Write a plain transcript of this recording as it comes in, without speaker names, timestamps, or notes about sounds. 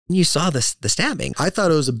You saw the stabbing. I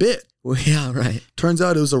thought it was a bit. Well, yeah, right. Turns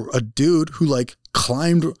out it was a dude who like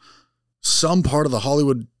climbed some part of the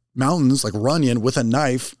Hollywood mountains, like Runyon, with a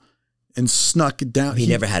knife and snuck down. He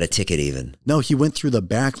never had a ticket even. No, he went through the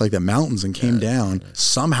back, like the mountains, and came down.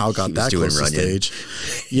 Somehow got that close to stage.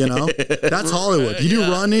 You know? That's Hollywood. You do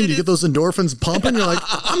Runyon, you get those endorphins pumping, you're like,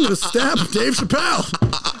 I'm going to stab Dave Chappelle.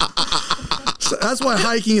 So that's why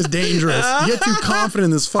hiking is dangerous. You get too confident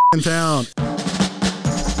in this fucking town.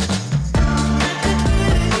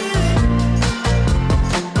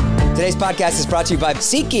 Today's podcast is brought to you by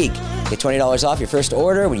SeatGeek. Get $20 off your first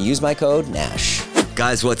order when you use my code NASH.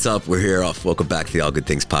 Guys, what's up? We're here. Welcome back to the All Good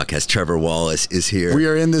Things podcast. Trevor Wallace is here. We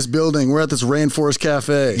are in this building. We're at this Rainforest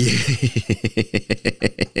Cafe.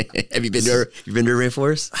 Have you been to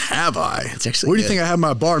Rainforest? Have I? It's actually Where do you think I have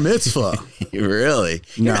my bar mitzvah? Really?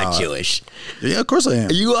 You're not Jewish. Yeah, of course I am.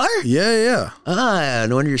 You are? Yeah. Ah,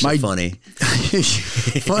 no wonder you're so funny.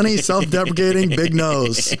 Funny, self-deprecating, big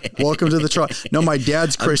nose. Welcome to the trial. No, my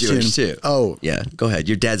dad's Christian. I'm Jewish too. Oh. Yeah, go ahead.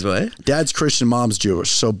 Your dad's what? Dad's Christian, mom's Jewish.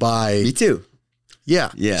 So Me too.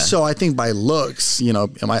 Yeah. Yeah. So I think by looks, you know,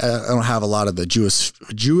 I don't have a lot of the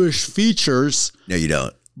Jewish features. No, you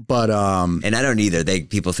don't. But and I don't either.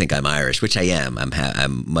 People think I'm Irish, which I am.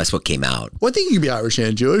 That's what came out. Well, I think you can be Irish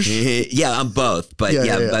and Jewish. Yeah, I'm both. But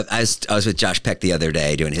but I was with Josh Peck the other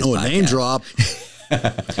day doing his podcast. Name drop.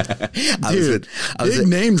 Dude, big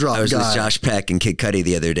name drop. I was guy. with Josh Peck and Kid Cudi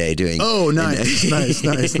the other day doing. Oh, nice. They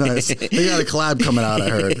got a collab coming out, I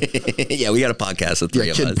heard. Yeah, we got a podcast with three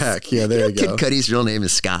of us. Kid Peck. Yeah, there you go. Kid Cudi's real name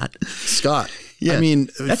is Scott. Yeah. I mean,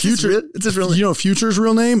 it's his real name. You know Future's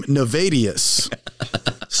real name? Nevadius.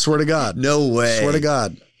 Swear to God. No way. Swear to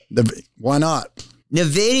God. Why not?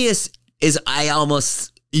 Nevadius is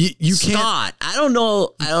you Scott. I don't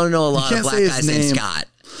know a lot of black guys named Scott.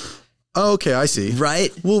 Oh, okay, I see.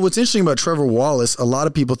 Right? Well, what's interesting about Trevor Wallace, a lot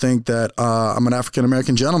of people think that I'm an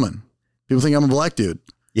African-American gentleman. People think I'm a black dude.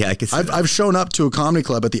 Yeah, I can see I've shown up to a comedy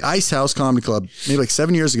club at the Ice House Comedy Club maybe like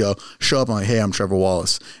 7 years ago. Show up, I'm like, hey, I'm Trevor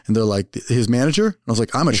Wallace. And they're like, his manager? And I was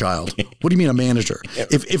like, I'm a child. What do you mean a manager?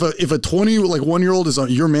 If a 1-year-old is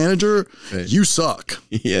your manager, right. You suck.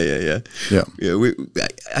 Yeah.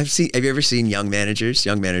 Have you ever seen Young Managers?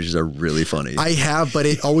 Young Managers are really funny. I have, but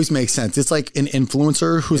it always makes sense. It's like an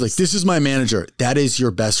influencer who's like, this is my manager. That is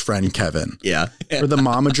your best friend, Kevin. Yeah. Or the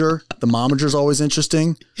momager. The momager's always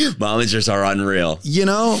interesting. Momagers are unreal. You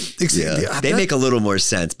know? They make a little more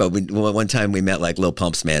sense, but one time we met like Lil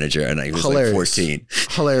Pump's manager and I was hilarious. Like 14.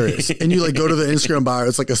 Hilarious. And you like go to the Instagram bio,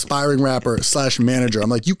 it's like aspiring rapper / manager.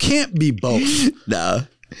 I'm like, you can't be both. No.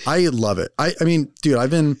 I love it. I mean, dude, I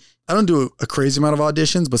don't do a crazy amount of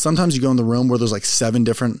auditions, but sometimes you go in the room where there's like 7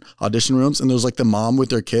 different audition rooms and there's like the mom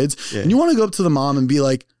with their kids. Yeah. And you want to go up to the mom and be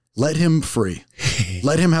like, let him free.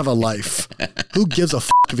 Let him have a life. Who gives a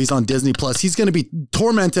if he's on Disney Plus? He's going to be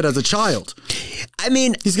tormented as a child. I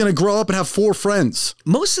mean, he's going to grow up and have 4 friends.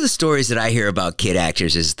 Most of the stories that I hear about kid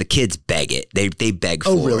actors is the kids beg it. They beg for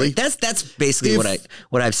it. Oh, really? That's basically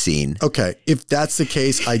what I've seen. Okay, if that's the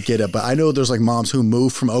case, I get it. But I know there's like moms who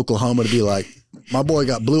move from Oklahoma to be like, my boy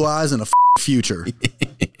got blue eyes and a future.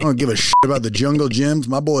 I don't give a shit about the jungle gyms.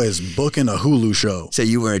 My boy is booking a Hulu show. So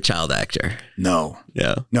you were a child actor? No.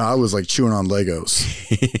 Yeah. No, I was like chewing on Legos.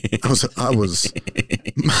 I was.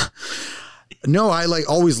 No, I like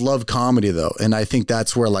always loved comedy though. And I think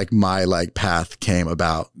that's where like my like path came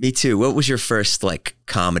about. Me too. What was your first like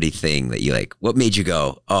comedy thing that you like, what made you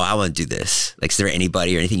go, oh, I want to do this? Like, is there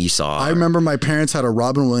anybody or anything you saw? I remember my parents had a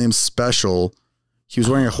Robin Williams special. He was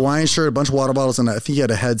wearing a Hawaiian shirt, a bunch of water bottles, and I think he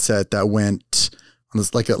had a headset that went on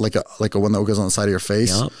this like a one that goes on the side of your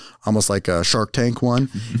face, yep. Almost like a Shark Tank one.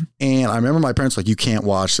 Mm-hmm. And I remember my parents were like, you can't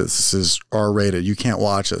watch this. This is R-rated. You can't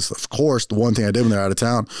watch this. Of course, the one thing I did when they're out of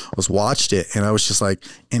town was watched it, and I was just like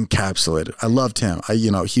encapsulated. I loved him.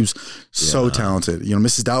 He was so talented. You know,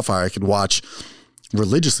 Mrs. Doubtfire, I could watch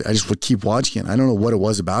religiously. I just would keep watching it. I don't know what it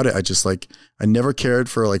was about it. I just like, I never cared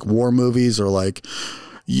for like war movies or like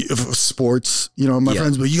sports, you know, my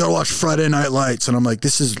friends, but you gotta watch Friday Night Lights, and I'm like,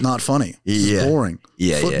 this is not funny. This is boring.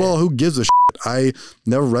 Football, who gives a shit? I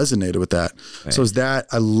never resonated with that. Right. So it's that.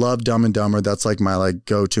 I love Dumb and Dumber. That's like my like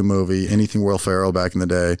go-to movie. Anything Will Ferrell back in the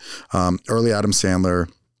day. Early Adam Sandler.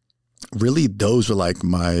 Really, those were like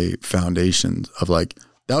my foundations of like,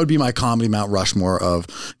 that would be my comedy Mount Rushmore of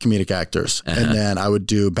comedic actors. Uh-huh. And then I would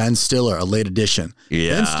do Ben Stiller, a late edition.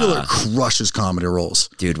 Yeah. Ben Stiller crushes comedy roles.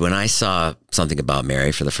 Dude, when I saw Something About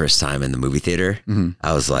Mary for the first time in the movie theater,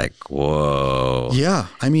 I was like, whoa. Yeah.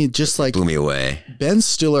 I mean, just like. Blew me away. Ben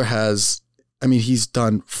Stiller he's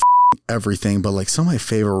done everything, but like some of my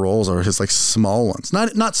favorite roles are his like small ones.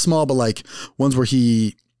 Not small, but like ones where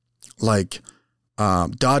he like,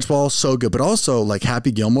 Dodgeball, so good. But also like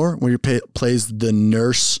Happy Gilmore, when he plays the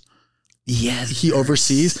nurse. Yes. He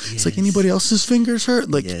oversees. Yes. It's like, anybody else's fingers hurt?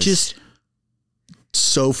 Like, just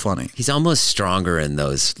so funny. He's almost stronger in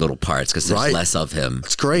those little parts because there's less of him.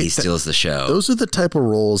 It's great. He steals the show. Those are the type of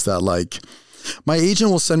roles that, like, my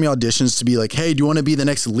agent will send me auditions to be like, hey, do you want to be the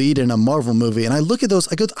next lead in a Marvel movie? And I look at those,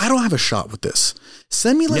 I go, I don't have a shot with this.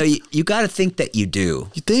 Send me like... No, you got to think that you do.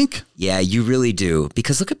 You think? Yeah, you really do.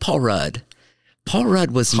 Because look at Paul Rudd. Paul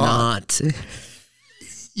Rudd was not...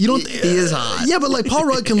 You don't... He is hot. Yeah, but like Paul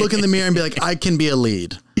Rudd can look in the mirror and be like, I can be a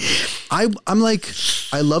lead. I'm like,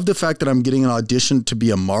 I love the fact that I'm getting an audition to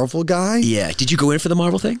be a Marvel guy. Yeah. Did you go in for the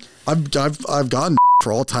Marvel thing? I've gotten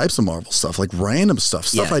for all types of Marvel stuff, like random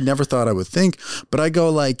stuff I never thought I would think. But I go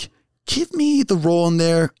like, give me the role in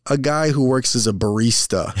there, a guy who works as a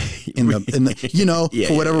barista in the you know,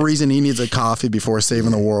 for whatever reason he needs a coffee before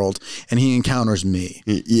saving the world, and he encounters me.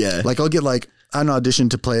 Yeah. Like I'll get like an audition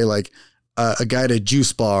to play like a guy at a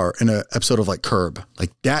juice bar in an episode of like Curb. Like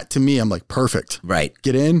that to me, I'm like, perfect. Right.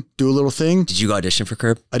 Get in, do a little thing. Did you go audition for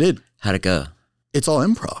Curb? I did. How'd it go? It's all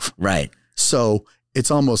improv. Right. So it's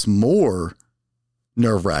almost more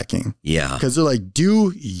nerve wracking. Yeah. Because they're like,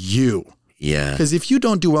 do you? Yeah. Because if you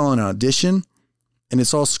don't do well in an audition and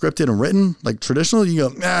it's all scripted and written, like traditional, you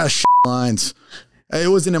go, lines. It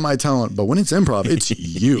wasn't in my talent. But when it's improv, it's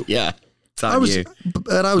you. Yeah. It's on you.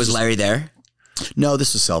 Was Larry there? No,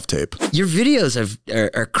 this is self-tape. Your videos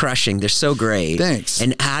are crushing. They're so great. Thanks.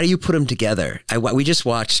 And how do you put them together? We just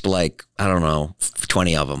watched like, I don't know,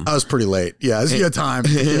 20 of them. I was pretty late. Yeah, it's your time.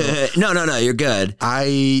 No, you're good.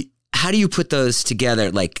 How do you put those together?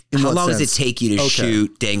 Like, how long does it take you to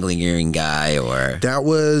shoot Dangling Earring Guy or? That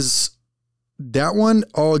one,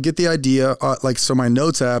 I'll get the idea. So my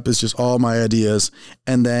notes app is just all my ideas.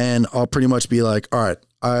 And then I'll pretty much be like, all right,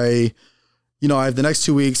 I have the next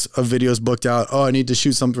 2 weeks of videos booked out. Oh, I need to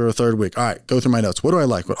shoot something for a third week. All right, go through my notes. What do I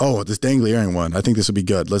like? This dangly earring one. I think this would be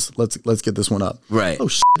good. Let's get this one up. Right. Oh,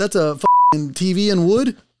 that's a f***ing TV in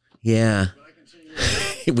wood? Yeah.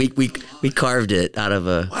 we carved it out of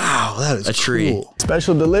a tree. Cool.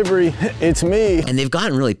 Special delivery. It's me. And they've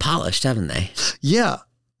gotten really polished, haven't they? Yeah.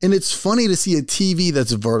 And it's funny to see a TV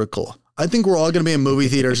that's vertical. I think we're all going to be in movie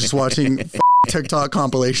theaters just watching TikTok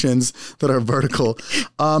compilations that are vertical.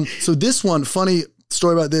 So this one, funny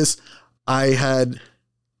story about this. I had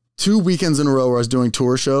 2 weekends in a row where I was doing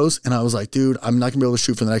tour shows and I was like, dude, I'm not gonna be able to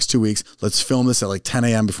shoot for the next 2 weeks. Let's film this at like 10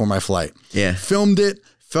 a.m. before my flight. Yeah. Filmed it,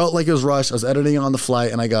 felt like it was rushed. I was editing it on the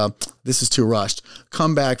flight and I go, this is too rushed.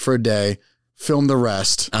 Come back for a day, film the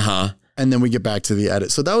rest. And then we get back to the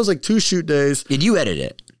edit. So that was like 2 shoot days. Did you edit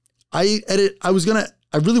it? I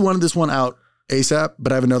really wanted this one out ASAP,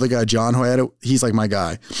 but I have another guy, John, who I edit. He's like my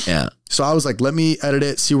guy. Yeah. So I was like, let me edit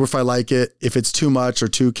it, see if I like it. If it's too much or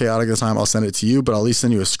too chaotic at the time, I'll send it to you, but I'll at least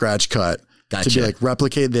send you a scratch cut to be like,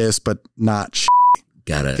 replicate this, but not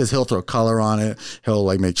Got it. Because he'll throw color on it. He'll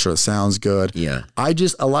like make sure it sounds good. Yeah.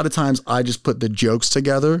 A lot of times I just put the jokes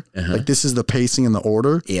together. Like this is the pacing and the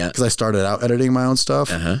order. Yeah. Because I started out editing my own stuff.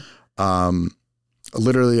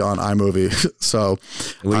 Literally on iMovie. So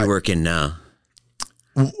what are you working now?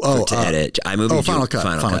 To edit iMovie. Final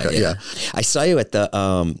Cut. Yeah. I saw you at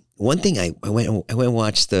the one thing. I went and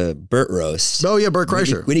watched the Burt roast. Oh yeah, Burt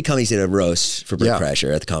Kreischer. Winnie Cummings did a roast for Burt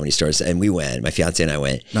Kreischer at the Comedy Stores, and we went. My fiance and I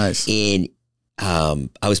went. Nice. And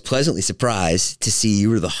I was pleasantly surprised to see you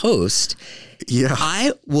were the host. Yeah.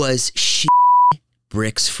 I was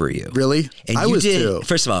bricks for you. Really? And I you was did, too.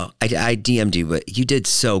 First of all, I DM'd you, but you did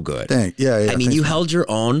so good. Yeah. I mean, you held your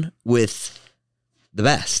own with the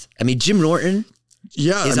best. I mean, Jim Norton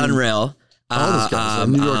is unreal. All those guys,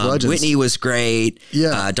 New York legends. Whitney was great.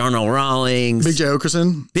 Yeah. Darnell Rawlings. Big J.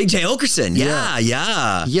 Okerson.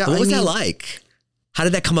 Yeah. What was that like? How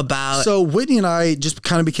did that come about? So Whitney and I just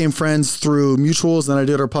kind of became friends through mutuals. Then I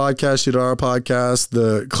did our podcast. She did our podcast,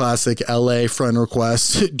 the classic LA friend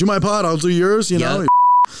request. Do my pod, I'll do yours, you know?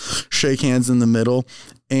 Shake hands in the middle.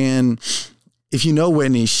 And if you know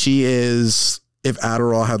Whitney, she is, if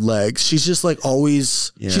Adderall had legs, she's just like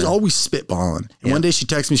always, she's always spitballing. And one day she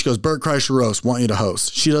texts me, she goes, Burt Kreischer roast, want you to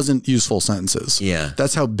host. She doesn't use full sentences. Yeah.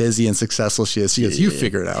 That's how busy and successful she is. She goes, you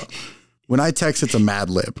figure it out. When I text, it's a Mad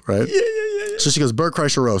Lib, right? Yeah. So she goes, Burt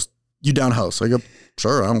Kreischer roast, you down host? I go,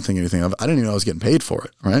 sure, I don't think anything of it. I didn't even know I was getting paid for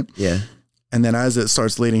it, right? Yeah. And then as it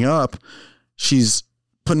starts leading up, she's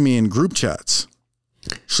putting me in group chats.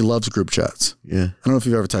 She loves group chats. Yeah. I don't know if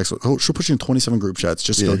you've ever texted. Oh, she'll put you in 27 group chats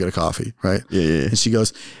just to go get a coffee, right? Yeah. And she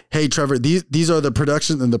goes, hey, Trevor, these are the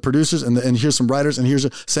production and the producers and here's some writers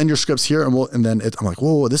and send your scripts here. And then I'm like,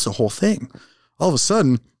 whoa, this is a whole thing. All of a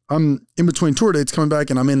sudden, I'm in between tour dates coming back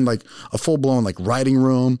and I'm in like a full blown like writing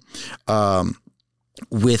room.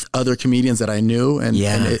 with other comedians that I knew. And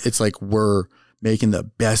it's like, we're making the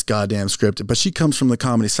best goddamn script. But she comes from the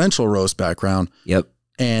Comedy Central roast background. Yep.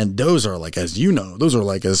 And those are like, as you know, those are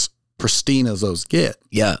like as pristine as those get.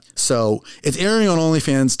 Yeah. So it's airing on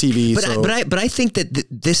OnlyFans TV. But I think that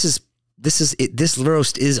this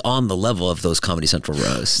roast is on the level of those Comedy Central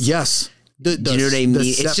roasts. Yes. Do you know what I mean?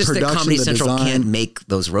 It's just that Comedy Central can't make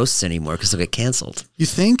those roasts anymore because they'll get canceled. You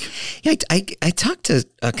think? Yeah, I talked to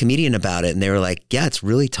a comedian about it, and they were like, yeah, it's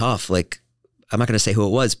really tough. Like, I'm not going to say who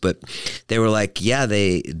it was, but they were like, yeah,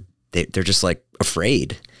 they're just like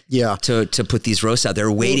afraid. Yeah. To put these roasts out.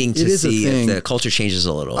 They're waiting to see if the culture changes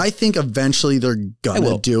a little. I think eventually they're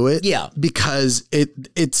gonna do it. Yeah. Because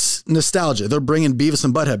it's nostalgia. They're bringing Beavis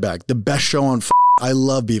and Butthead back. The best show on I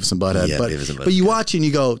love Beavis and Butthead. Yeah, but you watch it and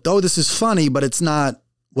you go, oh, this is funny, but it's not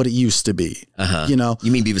what it used to be. You know?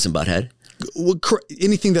 You mean Beavis and Butthead? Well,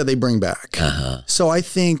 anything that they bring back. So I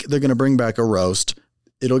think they're gonna bring back a roast.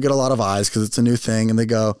 It'll get a lot of eyes because it's a new thing. And they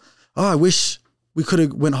go, oh, I wish we could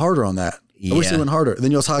have went harder on that. I wish they went harder. Then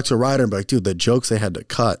you'll talk to a writer and be like, dude, the jokes they had to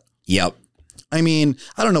cut. Yep. I mean,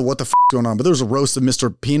 I don't know what the f going on, but there was a roast of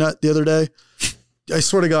Mr. Peanut the other day. I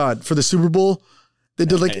swear to God, for the Super Bowl, they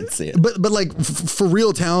did like, I didn't see it. But like for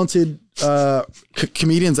real talented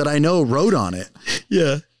comedians that I know wrote on it.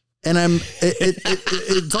 Yeah. And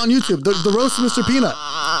it's on YouTube, the roast of Mr. Peanut.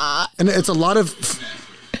 And it's a lot of,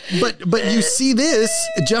 but you see this,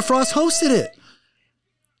 Jeff Ross hosted it.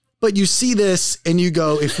 But you see this and you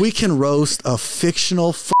go, if we can roast a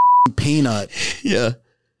fictional peanut,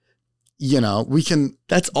 you know, we can.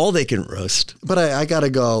 That's all they can roast. But I got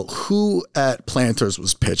to go, who at Planters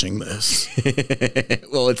was pitching this?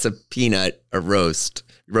 Well, it's a peanut, a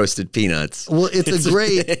roasted peanuts. Well, it's a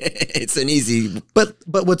great. It's an easy. But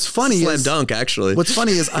what's funny slam dunk, actually. What's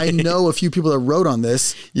funny is I know a few people that wrote on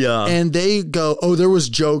this. Yeah. And they go, oh, there was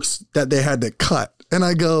jokes that they had to cut. And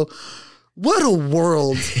I go, what a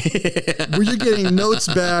world where you're getting notes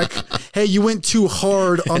back. Hey, you went too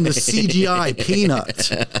hard on the CGI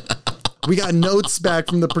peanut. We got notes back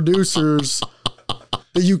from the producers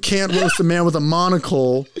that you can't roast a man with a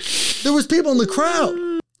monocle. There was people in the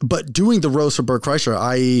crowd. But doing the roast for Bert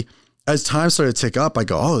Kreischer, as time started to tick up, I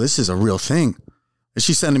go, oh, this is a real thing. And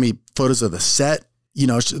she's sending me photos of the set. You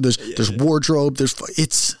know, there's wardrobe.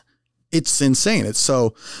 It's insane. It's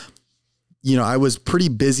so... You know, I was pretty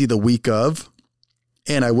busy the week of,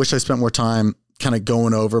 and I wish I spent more time kind of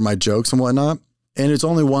going over my jokes and whatnot. And it's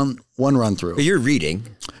only one run through. But you're reading.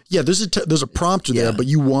 Yeah, there's a prompter there, but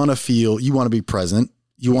you want to be present.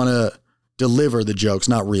 You want to deliver the jokes,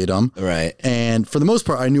 not read them. Right. And for the most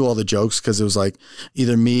part, I knew all the jokes because it was like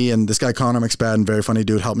either me and this guy Connor McSpadden, very funny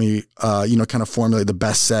dude, helped me, kind of formulate the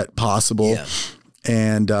best set possible. Yeah.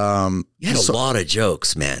 And you had a lot of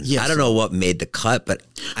jokes, man. Yes. I don't know what made the cut, but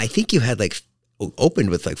I think you had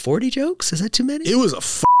opened with 40 jokes. Is that too many? It was a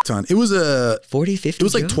ton. It was 40, 50 It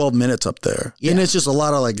was like 12 minutes up there. Yeah. And it's just a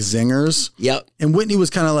lot of zingers. Yep. And Whitney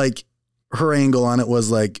was kind of like, her angle on it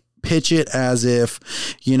was like, pitch it as if,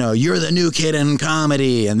 you're the new kid in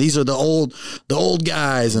comedy and these are the old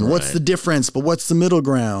guys and what's the difference, but what's the middle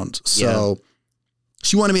ground? So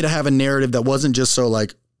she wanted me to have a narrative that wasn't just so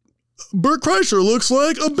Bert Kreischer looks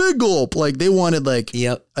like a big gulp. They wanted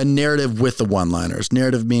a narrative with the one-liners.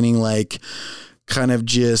 Narrative meaning kind of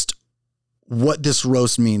just what this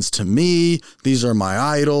roast means to me. These are my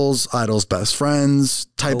idols, best friends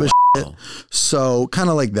type of shit. So kind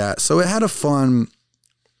of like that. So it had a fun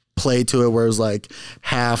play to it where it was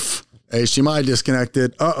half HDMI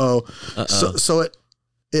disconnected. So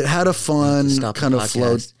it had a fun kind of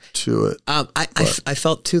flow to it. I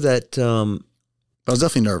felt too that I was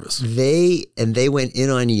definitely nervous. They went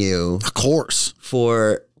in on you, of course,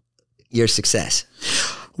 for your success,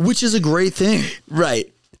 which is a great thing, right?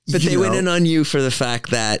 But they went in on you for the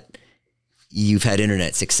fact that you've had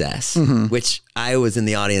internet success, which I was in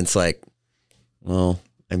the audience well,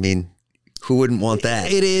 I mean, who wouldn't want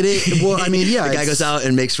that? Well, I mean, yeah, the guy goes out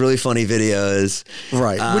and makes really funny videos,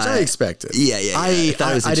 right? Which I expected. Yeah. I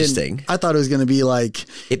thought it was interesting. I thought it was going to be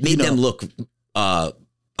it made them look out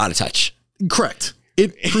of touch. Correct.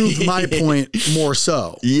 It proved my point more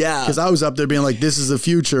so. Yeah. Because I was up there being this is the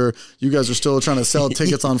future. You guys are still trying to sell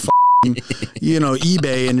tickets on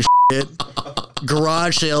eBay and shit.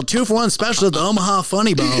 Garage sale, 2-for-1 special at the Omaha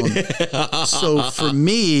Funny Bone. So for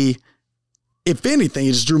me, if anything,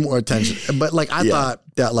 it just drew more attention. But I thought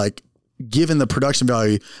that given the production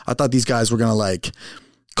value, I thought these guys were going to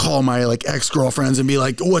call my ex-girlfriends and be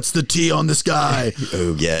what's the tea on this guy?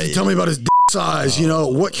 Oh, yeah. Tell me about his size,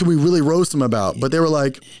 what can we really roast him about? But they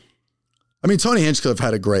were Tony Hinchcliffe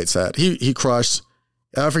had a great set. He crushed.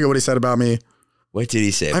 I forget what he said about me. What did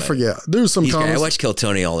he say? I forget. There's some comments. I watch Kill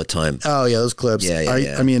Tony all the time. Oh yeah, those clips.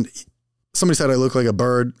 Yeah. I mean, somebody said I look like a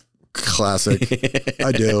bird. Classic.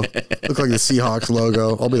 I do. Look like the Seahawks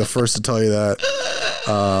logo. I'll be the first to tell you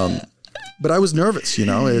that. But I was nervous, you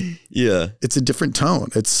know. It's a different tone.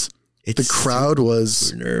 The crowd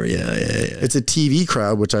was. It's a TV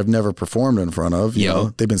crowd, which I've never performed in front of. You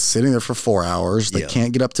know, they've been sitting there for 4 hours. They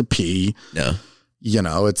can't get up to pee. No. You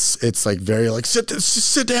know, it's like very like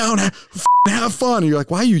sit down, have fun. And you're like,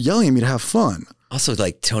 why are you yelling at me to have fun? Also,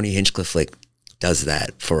 like Tony Hinchcliffe, like does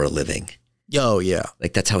that for a living. Oh yeah,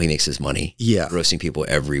 like that's how he makes his money. Yeah, roasting people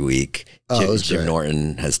every week. Jim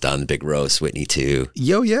Norton has done the big roast. Whitney too.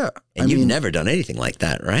 Yeah. And you've never done anything like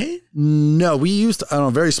that, right? No, we used to, on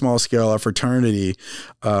a very small scale. Our fraternity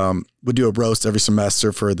would do a roast every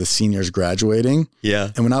semester for the seniors graduating.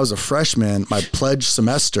 Yeah, and when I was a freshman, my pledge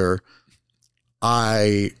semester,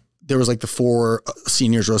 there was like the 4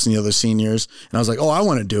 seniors roasting the other seniors, and I was like, oh, I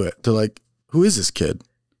want to do it. They're like, who is this kid?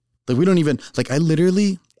 Like we don't even like.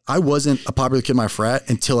 I wasn't a popular kid in my frat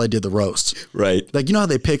until I did the roast. Right. Like, you know how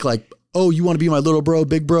they pick like, oh, you want to be my little bro,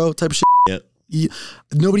 big bro type of shit? Yeah.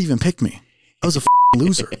 Nobody even picked me. I was a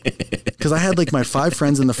loser. Because I had like my 5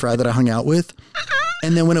 friends in the frat that I hung out with.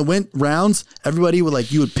 And then when it went rounds, everybody would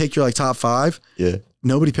like, you would pick your like top 5. Yeah.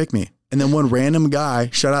 Nobody picked me. And then one random guy,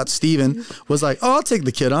 shout out Steven, was like, oh, I'll take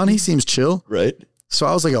the kid on. He seems chill. Right. So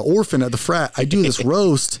I was like an orphan at the frat. I do this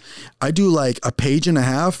roast. I do like a page and a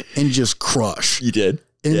half and just crush. You did?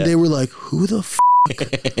 And they were like, who the fuck?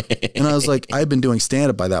 And I was like, I'd been doing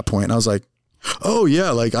stand-up by that point. And I was like, oh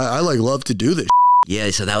yeah, like I like love to do this.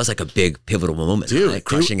 Yeah, so that was like a big pivotal moment. Dude, like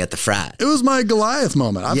crushing at the frat. It was my Goliath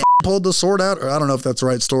moment. I pulled the sword out, or I don't know if that's the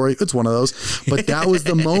right story. It's one of those. But that was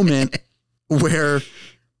the moment where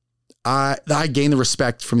I gained the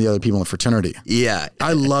respect from the other people in the fraternity. Yeah.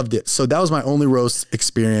 I loved it. So that was my only roast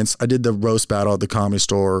experience. I did the roast battle at the Comedy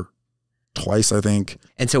Store twice, I think.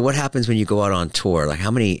 And so what happens when you go out on tour? Like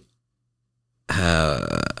how many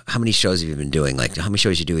shows have you been doing? Like how many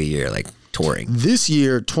shows you do a year, like touring? This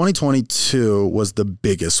year, 2022 was the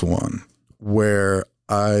biggest one where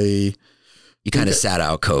you kind of sat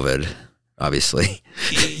out COVID, obviously.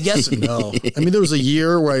 Yes and no. I mean, there was a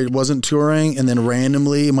year where I wasn't touring and then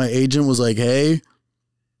randomly my agent was like, hey,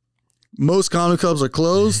 most comedy clubs are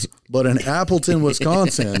closed, but in Appleton,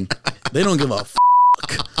 Wisconsin, they don't give a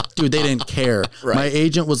dude, they didn't care. Right. My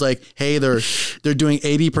agent was like, hey, they're doing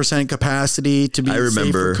 80% capacity to be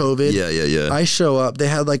safe for COVID. Yeah. I show up, they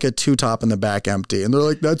had like a 2-top in the back empty. And they're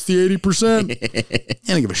like, that's the 80%. I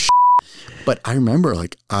didn't give a shit. But I remember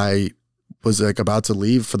like I was like about to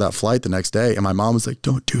leave for that flight the next day. And my mom was like,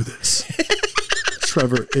 don't do this.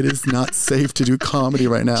 Trevor, it is not safe to do comedy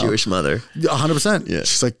right now. Jewish mother. 100%. Yeah.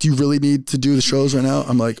 She's like, do you really need to do the shows right now?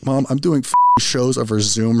 I'm like, Mom, I'm doing shows over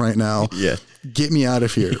Zoom right now. Yeah. Get me out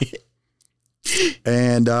of here.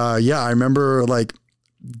 And I remember like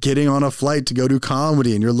getting on a flight to go do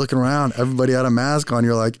comedy and you're looking around, everybody had a mask on.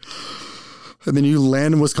 You're like, and then you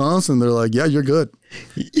land in Wisconsin. They're like, yeah, you're good.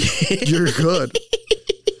 You're good.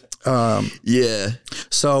 Yeah.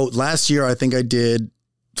 So last year, I think I did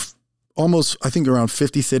around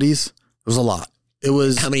 50 cities. It was a lot. It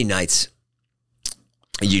was. How many nights?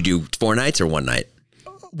 You do 4 nights or 1 night?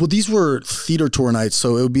 Well, these were theater tour nights.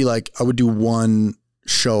 So it would be like, I would do 1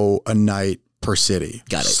 show a night per city.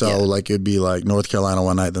 Got it. So like, it'd be like North Carolina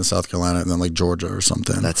 1 night, then South Carolina, and then like Georgia or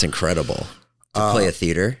something. That's incredible. To play a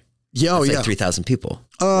theater. Yeah. That's like 3,000 people.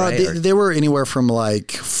 Right? They were anywhere from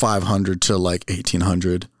like 500 to like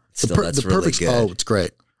 1,800. Still, that's really good. Oh, it's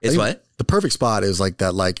great. It's what? The perfect spot is like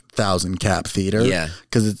that like 1,000 cap theater. Yeah.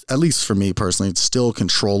 Because it's, at least for me personally, it's still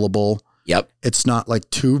controllable. Yep. It's not like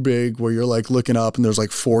too big where you're like looking up and there's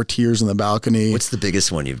like 4 tiers in the balcony. What's the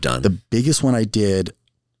biggest one you've done? The biggest one I did,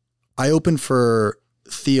 I opened for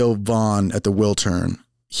Theo Vaughn at the Wiltern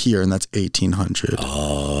here, and that's 1,800.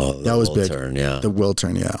 Oh, that was Wiltern, big. Yeah. The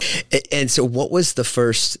Wiltern, yeah. And so what was the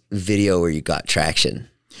first video where you got traction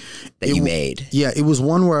that you made? Yeah, it was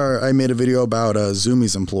one where I made a video about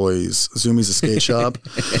Zumiez employees, Zumiez a skate shop.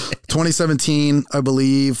 2017, I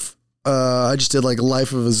believe. I just did like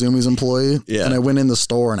life of a Zumiez employee. Yeah. And I went in the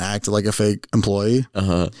store and acted like a fake employee.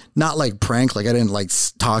 Uh-huh. Not like prank, like I didn't like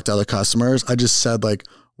talk to other customers. I just said like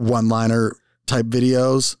one-liner type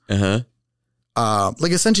videos. Uh-huh.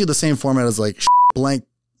 Like essentially the same format as like blank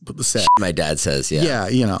set. My dad says, yeah. Yeah,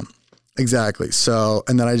 you know. Exactly. So,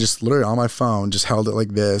 and then I just literally on my phone just held it like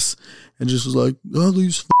this and just was like, oh,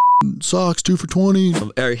 these socks 2 for $20.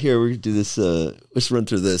 All right, here, we can do this. Let's run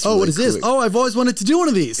through this. Oh, really what is this? Oh, I've always wanted to do one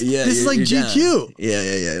of these. Yeah. This is like GQ.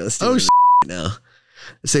 Yeah. Let's do it now.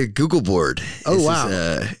 It's a Google board. Oh, This wow.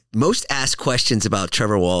 is, most asked questions about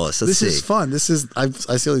Trevor Wallace. Let's This see. is fun. I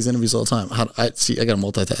see all these interviews all the time. I got to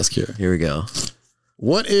multitask here. Here we go.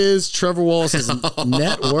 What is Trevor Wallace's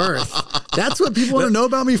net worth? That's what people want to know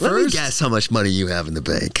about me Let me first. guess how much money you have in the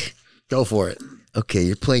bank. Go for it. Okay,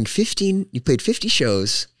 you played 50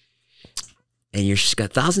 shows, and you've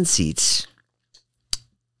got 1,000 seats.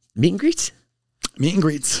 Meet and greets? Meet and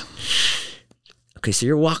greets. Okay, so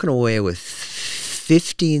you're walking away with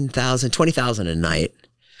 15,000, 20,000 a night.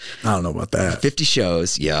 I don't know about that. 50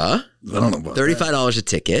 shows, yeah. I don't know about $35 a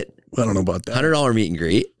ticket. I don't know about that. $100 meet and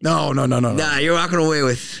greet. No. Nah, you're walking away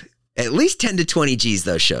with at least 10 to 20 G's,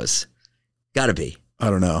 those shows. Gotta be. I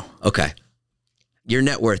don't know. Okay. Your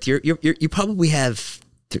net worth, you probably have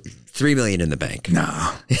 $3 million in the bank.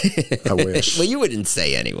 Nah. I wish. Well, you wouldn't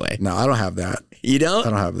say anyway. No, I don't have that. You don't? I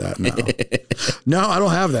don't have that. No. No, I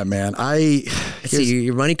don't have that, man. See,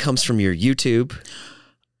 your money comes from your YouTube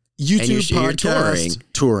YouTube, and you're podcast,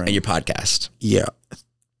 touring. and your podcast. Yeah.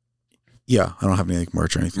 Yeah. I don't have any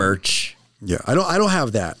merch or anything. Merch. Yeah. I don't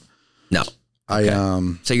have that. No.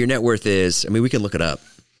 Okay. So your net worth is, we can look it up,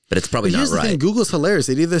 but it's probably But not here's the right. thing, Google's hilarious.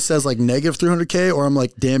 It either says like negative 300K or I'm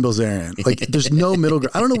like Dan Bilzerian. Like there's no middle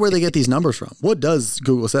ground. I don't know where they get these numbers from. What does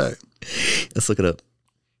Google say? Let's look it up.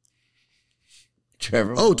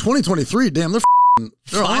 Trevor. Oh, 2023. Damn, they're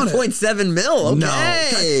on it. 5.7 mil.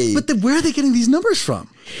 Okay. No. But then where are they getting these numbers from?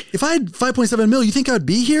 If I had 5.7 mil, you think I'd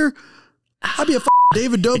be here? I'd be a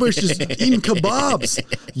David Dobrik just eating kebabs,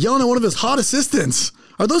 yelling at one of his hot assistants.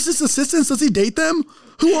 Are those his assistants? Does he date them?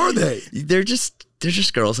 Who are they? They're just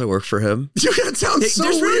girls that work for him. That sounds so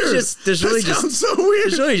There's weird. really Sounds so weird.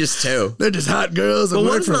 There's really just two. They're just hot girls. But that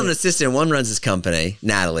work one's for not an him. assistant. One runs his company,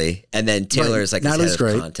 Natalie, and then Taylor Right. is like Natalie's his head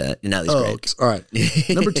great. of content. And Natalie's Oh, great. okay. All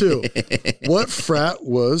right. Number 2. What frat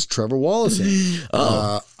was Trevor Wallace in?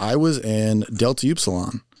 I was in Delta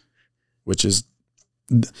Upsilon, which is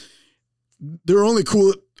they're only cool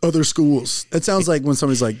at other schools. It sounds like when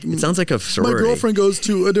somebody's like, It sounds like a my sorority. girlfriend goes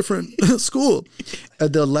to a different school.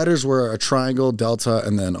 The letters were a triangle, delta,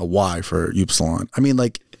 and then a Y for Upsilon. I mean,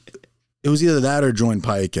 like, it was either that or join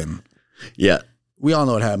Pike, and Yeah. we all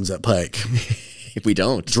know what happens at Pike. If we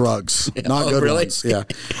don't. Drugs, not good really? ones. Yeah,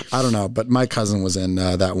 I don't know, but my cousin was in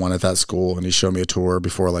that one at that school, and he showed me a tour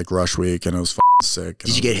before like rush week, and it was sick.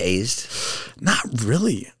 Did you get hazed? Not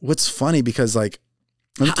really. What's funny because like,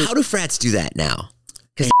 How do frats do that now?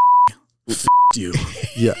 you,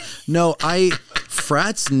 yeah, no,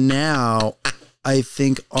 frats now, I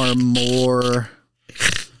think are more.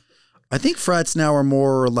 I think frats now are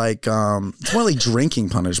more like it's more like drinking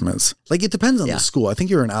punishments. Like it depends on the school. I think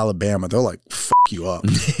you're in Alabama, they'll like fuck you up.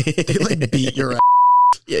 They like beat your ass.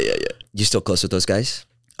 Yeah. You still close with those guys?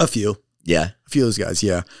 A few. Yeah. A few of those guys,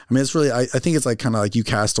 yeah. I mean, it's really, I think it's like kind of like you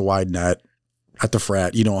cast a wide net at the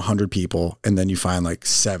frat, 100 people, and then you find like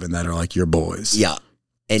 7 that are like your boys. Yeah.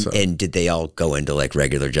 And did they all go into like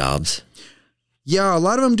regular jobs? Yeah, a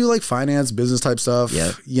lot of them do like finance, business type stuff.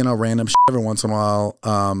 Yeah. Random shit every once in a while.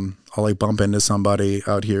 I'll like bump into somebody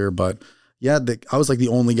out here, but yeah, I was like the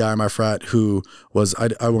only guy in my frat who was,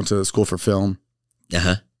 I went to school for film,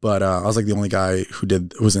 but I was like the only guy who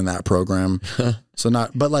was in that program.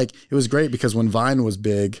 But like it was great because when Vine was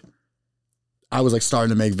big, I was like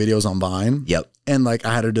starting to make videos on Vine. Yep. And like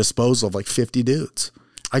I had a disposal of like 50 dudes.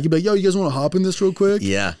 I could be like, yo, you guys want to hop in this real quick?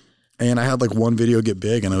 Yeah. And I had like one video get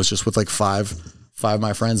big, and it was just with like five of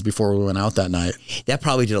my friends before we went out that night. That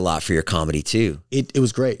probably did a lot for your comedy too. It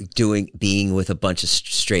was great. Being with a bunch of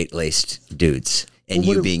straight-laced dudes and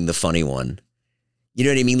you being the funny one. You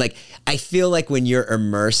know what I mean? Like, I feel like when you're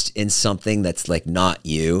immersed in something that's like not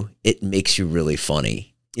you, it makes you really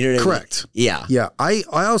funny. You know what I mean? Correct. Yeah. Yeah. I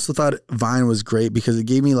also thought Vine was great because it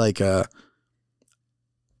gave me like a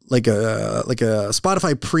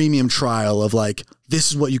Spotify premium trial of like, this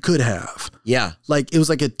is what you could have. Yeah. Like it was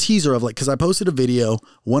like a teaser of like, cause I posted a video.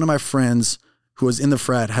 One of my friends who was in the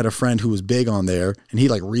frat had a friend who was big on there, and he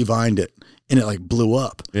like revined it and it like blew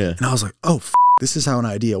up. Yeah. And I was like, oh, this is how an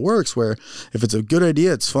idea works, where if it's a good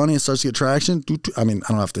idea, it's funny, it starts to get traction. I mean,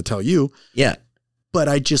 I don't have to tell you. Yeah. But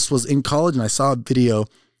I just was in college and I saw a video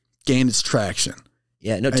gain its traction.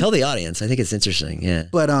 Yeah. No, tell the audience. I think it's interesting. Yeah.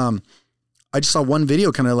 But I just saw one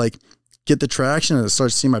video kind of like get the traction, and it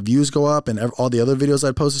starts seeing my views go up, and all the other videos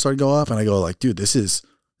I posted started to go up, and I go like, dude, this is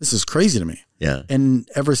crazy to me. Yeah. And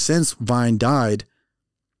ever since Vine died,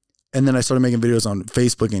 and then I started making videos on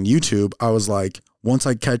Facebook and YouTube, I was like, once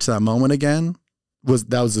I catch that moment again,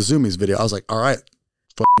 that was the Zoomies video. I was like, all right,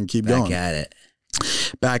 fucking keep going.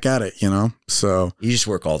 Back at it, So you just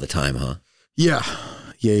work all the time, huh? yeah.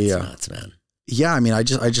 It's nuts, man. Yeah, I mean, I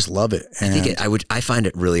just love it. And I would find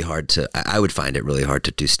it really hard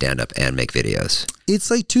to do stand up and make videos. It's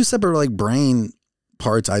like two separate like brain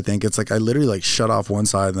parts. I think it's like I literally like shut off one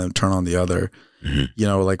side and then turn on the other. Mm-hmm. You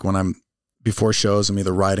know, like when I'm before shows, I'm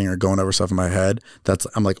either writing or going over stuff in my head.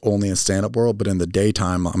 I'm like only in stand up world, but in the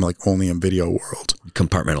daytime, I'm like only in video world.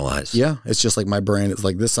 Compartmentalized. Yeah, it's just like my brain. It's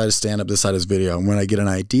like this side is stand up, this side is video. And when I get an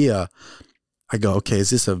idea, I go, okay,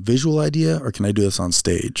 is this a visual idea or can I do this on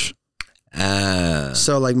stage?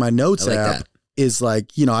 So like my notes app is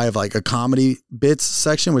like, you know, I have like a comedy bits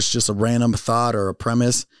section, which is just a random thought or a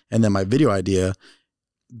premise. And then my video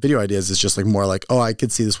ideas is just like more like, oh, I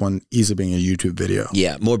could see this one easily being a YouTube video.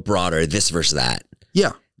 Yeah. More broader, this versus that.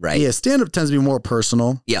 Yeah. Right. Yeah. Stand up tends to be more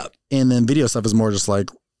personal. Yeah. And then video stuff is more just like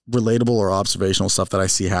relatable or observational stuff that I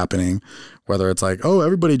see happening, whether it's like, oh,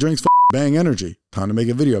 everybody drinks Bang Energy. Time to make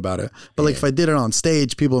a video about it. But like if I did it on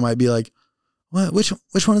stage, people might be like, what? Which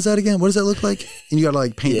one is that again? What does that look like? And you got to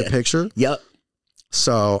like paint the picture. Yep.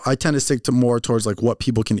 So I tend to stick to more towards like what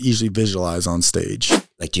people can easily visualize on stage.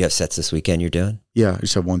 Like, do you have sets this weekend you're doing? Yeah, I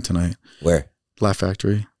just have one tonight. Where? Laugh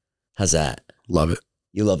Factory. How's that? Love it.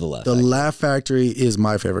 You love the Laugh Factory. The Laugh Factory is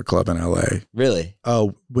my favorite club in LA. Really?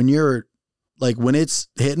 Oh, when it's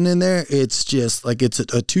hitting in there, it's just like it's a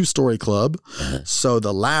 2-story club. Uh-huh. So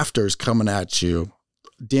the laughter's coming at you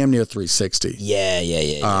damn near 360.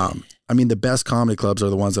 Yeah. I mean, the best comedy clubs are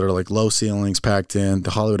the ones that are like low ceilings, packed in.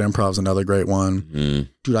 The Hollywood Improv is another great one. Mm.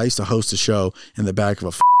 Dude, I used to host a show in the back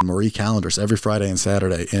of a Marie Callender's every Friday and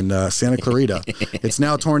Saturday in Santa Clarita. It's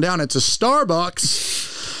now torn down. It's a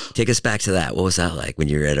Starbucks. Take us back to that. What was that like when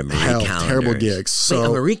you were at a Marie Callender's? Terrible gigs. So, wait, a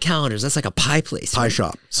Marie Callender's, that's like a pie place. Pie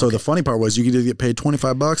shop. So the funny part was you could either get paid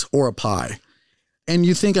 $25 or a pie. And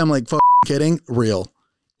you think I'm like kidding? Real.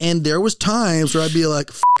 And there was times where I'd be like,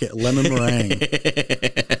 it, lemon meringue.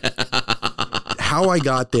 How I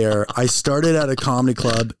got there, I started at a comedy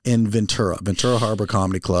club in Ventura Harbor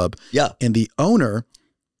Comedy Club. Yeah. And the owner,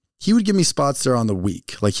 he would give me spots there on the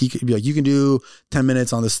week. Like he could be like, you can do 10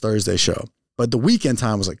 minutes on this Thursday show. But the weekend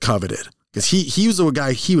time was like coveted because he was the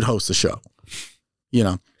guy, he would host the show, you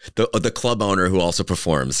know. The club owner who also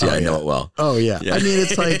performs. Yeah, I know it well. Oh, yeah. I mean,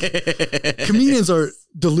 it's like comedians are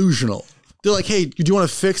delusional. They're like, hey, do you want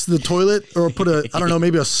to fix the toilet or put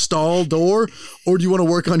maybe a stall door? Or do you want to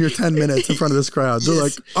work on your 10 minutes in front of this crowd? They're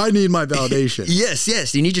like, I need my validation.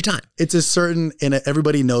 Yes. You need your time. It's a certain, and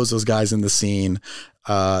everybody knows those guys in the scene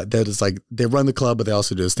that is like, they run the club, but they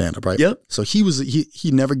also do stand-up, right? Yep. So he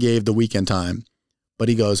never gave the weekend time, but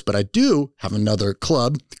he goes, but I do have another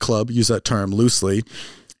club, use that term loosely.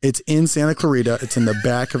 It's in Santa Clarita. It's in the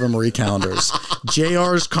back of a Marie Callender's.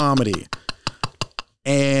 JR's Comedy.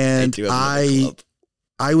 And I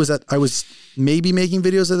was maybe making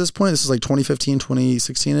videos at this point. This is like 2015,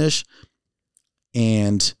 2016-ish.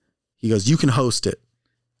 And he goes, you can host it.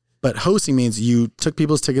 But hosting means you took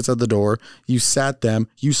people's tickets at the door, you sat them,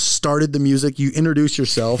 you started the music, you introduced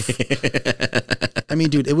yourself. I mean,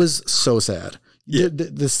 dude, it was so sad. Yeah.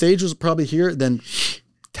 The stage was probably here, then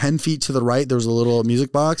 10 feet to the right, there was a little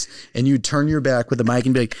music box, and you'd turn your back with the mic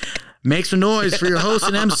and be like, make some noise for your host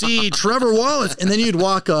and MC, Trevor Wallace. And then you'd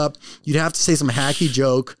walk up, you'd have to say some hacky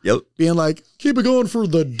joke, being like, keep it going for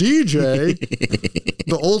the DJ.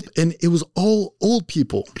 And it was all old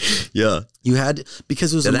people. Yeah. You had,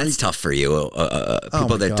 because it was. That's tough for you.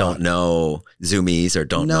 People that don't know Zoomies or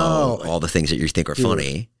don't know all the things that you think are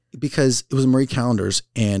funny. Because it was Marie Callender's,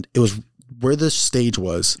 and it was where the stage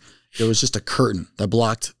was. There was just a curtain that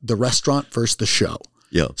blocked the restaurant versus the show.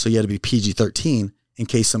 Yeah. So you had to be PG-13 in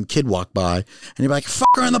case some kid walked by and you're like, fuck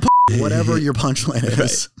her in the whatever your punchline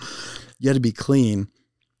is. Right. You had to be clean.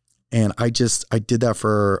 And I did that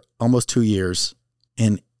for almost 2 years,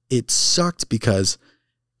 and it sucked because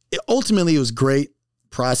ultimately it was great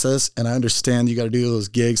process. And I understand you got to do those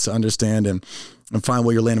gigs to understand and find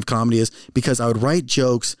what your lane of comedy is, because I would write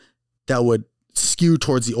jokes that would skew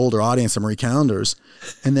towards the older audience of Marie Callender's.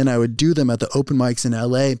 And then I would do them at the open mics in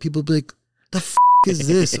LA, and people would be like, the f is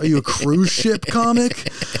this? Are you a cruise ship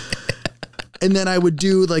comic? And then I would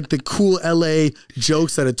do like the cool LA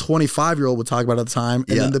jokes that a 25-year-old would talk about at the time.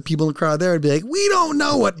 And then the people in the crowd there would be like, we don't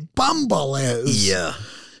know what Bumble is. Yeah.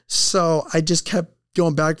 So I just kept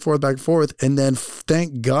going back and forth. And then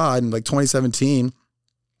thank God in like 2017,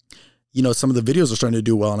 you know, some of the videos were starting to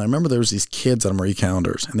do well. And I remember there was these kids at Marie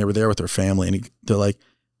Callender's, and they were there with their family, and they're like,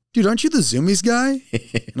 dude, aren't you the Zoomies guy?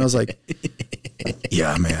 And I was like,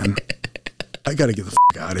 yeah, man, I got to get the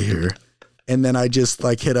f out of here. And then I just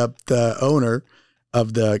like hit up the owner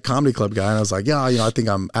of the comedy club guy, and I was like, yeah, you know, I think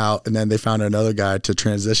I'm out. And then they found another guy to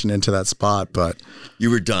transition into that spot, but you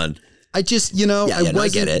were done. I just, you know, I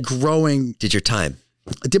wasn't growing. Did your time.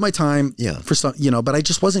 I did my time for some, but I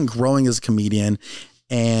just wasn't growing as a comedian.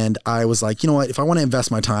 And I was like, you know what? If I want to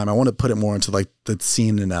invest my time, I want to put it more into like the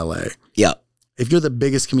scene in LA. Yeah. If you're the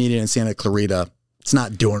biggest comedian in Santa Clarita, it's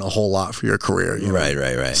not doing a whole lot for your career.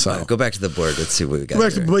 Right. So go back to the board. Let's see what we got.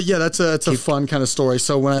 But yeah, it's a fun kind of story.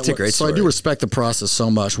 So it's a great story. I do respect the process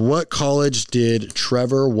so much. What college did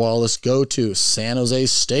Trevor Wallace go to? San Jose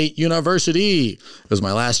State University. It was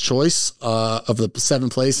my last choice of the 7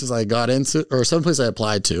 places I got into, or 7 places I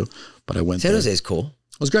applied to, but I went San there. Jose is cool.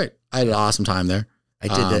 It was great. I had an awesome time there.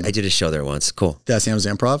 I did a show there once. Cool. That's San Jose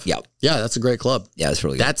Improv? Yeah. Yeah, that's a great club. Yeah, it's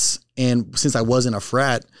really good. And since I wasn't a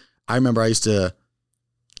frat, I remember I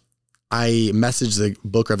messaged the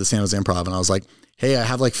booker of the San Jose Improv and I was like, hey, I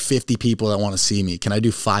have like 50 people that want to see me. Can I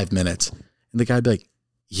do 5 minutes? And the guy'd be like,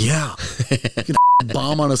 yeah, you can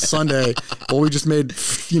bomb on a Sunday. Well, we just made,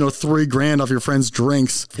 $3,000 off your friend's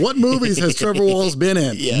drinks. What movies has Trevor Wallace been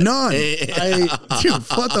in? Yeah. None. I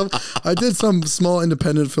did some small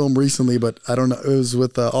independent film recently, but I don't know. It was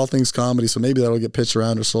with All Things Comedy. So maybe that'll get pitched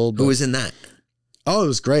around or sold. Who was in that? Oh, it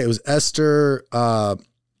was great. It was Esther.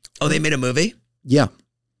 They made a movie? Yeah.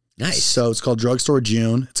 Nice. So it's called Drugstore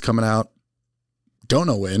June. It's coming out. Don't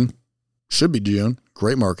know when. Should be June.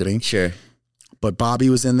 Great marketing. Sure. But Bobby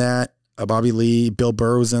was in that. Bobby Lee. Bill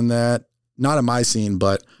Burr was in that. Not in my scene,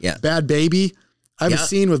 but Bad Baby. I have a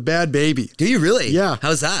scene with Bad Baby. Do you really? Yeah.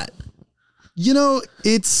 How's that?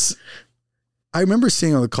 I remember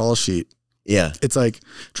seeing on the call sheet. Yeah. It's like,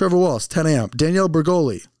 Trevor Wallace, 10 a.m., Danielle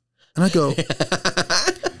Bergoli. And I go,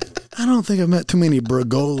 I don't think I've met too many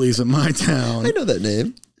Bergolis in my town. I know that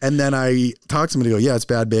name. And then I talked to him and he go, yeah, it's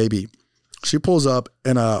Bad Baby. She pulls up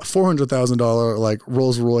in a $400,000 like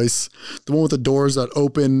Rolls Royce, the one with the doors that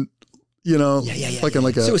open, like in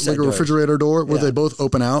like a refrigerator door where they both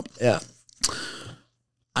open out. Yeah.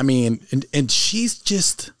 I mean, and she's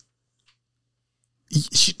just,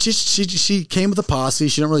 she came with a posse.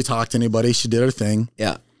 She didn't really talk to anybody. She did her thing.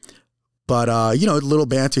 Yeah. But, a little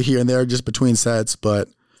banter here and there just between sets. But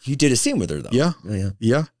you did a scene with her though.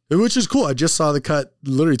 Yeah. Which is cool. I just saw the cut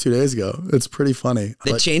literally 2 days ago. It's pretty funny.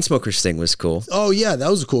 The Chainsmokers thing was cool. Oh yeah, that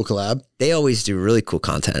was a cool collab. They always do really cool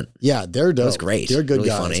content. Yeah, they're dope. That was great. They're good really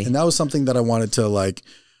guys. Funny. And that was something that I wanted to like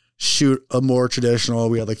shoot a more traditional.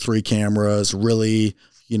 We had like 3 cameras, really,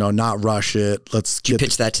 not rush it. Did you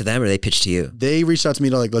pitch that to them or they pitched to you? They reached out to me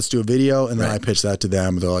to like, let's do a video. And then I pitched that to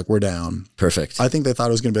them. They're like, we're down. Perfect. I think they thought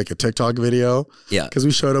it was going to be like a TikTok video. Yeah. Because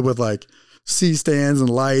we showed up with like C-stands and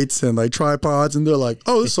lights and like tripods. And they're like,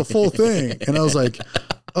 oh, this is a full thing. And I was like,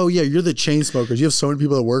 oh yeah, you're the Chainsmokers. You have so many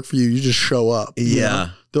people that work for you. You just show up.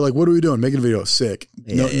 Yeah. They're like, what are we doing? Making a video. Sick.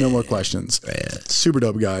 No more questions. Yeah. Super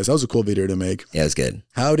dope guys. That was a cool video to make. Yeah, it was good.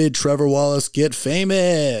 How did Trevor Wallace get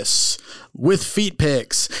famous? With feet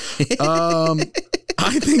pics. I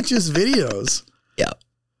think just videos. Yeah.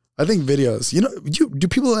 I think videos. Do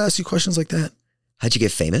people ask you questions like that? How'd you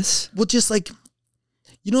get famous? Well, just like,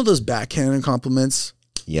 those backhanded compliments.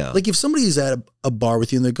 Yeah. Like if somebody's at a bar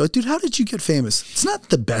with you and they go, dude, how did you get famous? It's not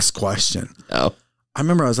the best question. Oh. I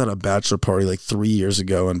remember I was at a bachelor party like 3 years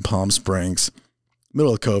ago in Palm Springs,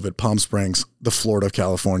 middle of COVID, Palm Springs, the Florida of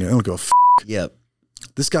California. I don't go, Yep.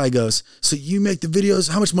 This guy goes, so you make the videos?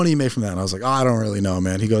 How much money you made from that? And I was like, I don't really know,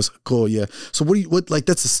 man. He goes, cool, yeah. So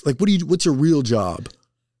what's your real job?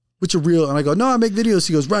 What's your real? And I go, no, I make videos.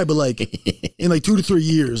 He goes, right, but like in like 2 to 3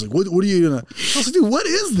 years, like what are you gonna? I was like, dude, what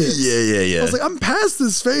is this? Yeah. I was like, I'm past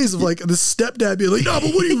this phase of like this stepdad being like, no,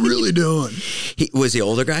 but what are you really doing? Was he an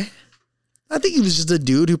older guy? I think he was just a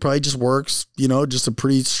dude who probably just works, just a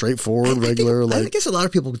pretty straightforward, regular. I guess a lot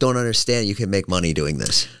of people don't understand you can make money doing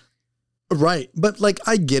this. Right. But like,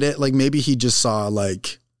 I get it. Like maybe he just saw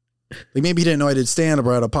like maybe he didn't know I did stand-up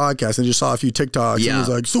or had a podcast and just saw a few TikToks and he was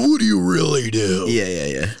like, so what do you really do?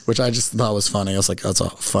 Yeah. Which I just thought was funny. I was like, that's a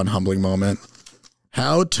fun, humbling moment.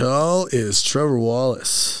 How tall is Trevor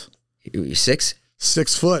Wallace? You're 6?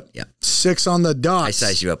 6 foot. Yeah. 6 on the dot. I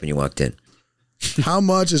sized you up when you walked in. How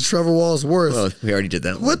much is Trevor Wallace worth? Well, we already did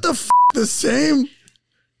that one. What the the same?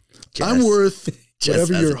 I'm worth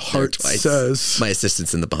whatever your heart says. My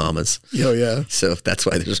assistant's in the Bahamas. Oh, yeah. So that's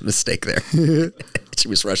why there's a mistake there. She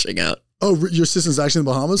was rushing out. Oh, your assistant's actually in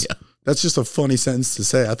the Bahamas? Yeah. That's just a funny sentence to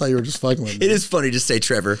say. I thought you were just fucking with me. It is funny to say,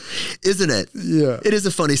 Trevor, isn't it? Yeah. It is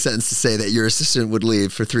a funny sentence to say that your assistant would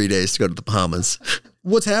leave for 3 days to go to the Bahamas.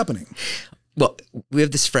 What's happening? Well, we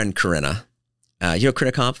have this friend, Corinna. You know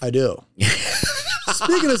Corinna Comp? I do.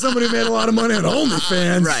 Speaking of somebody who made a lot of money on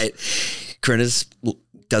OnlyFans. Right. Corinna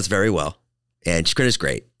does very well. And Corinna's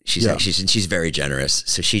great. She's very generous.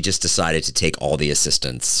 So she just decided to take all the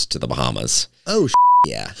assistants to the Bahamas. Oh,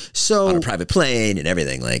 yeah. So on a private plane and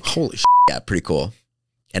everything. Like, holy yeah, pretty cool.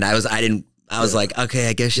 And I I was like, okay,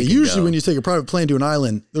 I guess you can usually go. when you take a private plane to an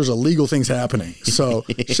island, there's illegal things happening. So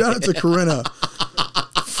shout out to Corinna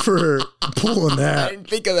for pulling I that. didn't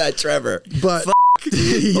think of that, Trevor. But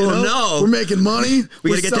no. we're making money.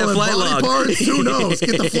 We We're gotta get that selling flight body log. parts. Who knows?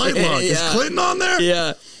 Get the flight log. Is Clinton on there?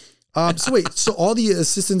 Yeah. So wait, so all the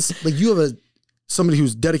assistants, like you have somebody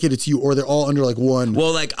who's dedicated to you, or they're all under like one,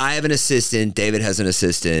 Well, like I have an assistant. David has an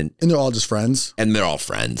assistant. and they're all just friends. And they're all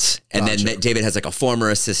friends. And Gotcha. then David has like a former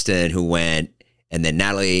assistant who went. And then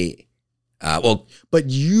Natalie, But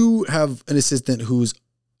you have an assistant who's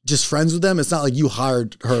just friends with them. It's not like you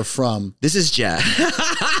hired her from. this is Jack.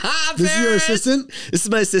 This is your assistant? This is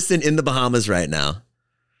my assistant in the Bahamas right now.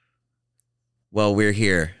 Well, we're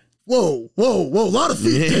here. Whoa. A lot of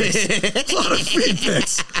feet pics. A lot of feet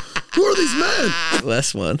pics. Who are these men?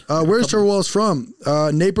 Last one. Where's Trevor Wallace from?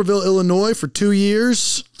 Naperville, Illinois for 2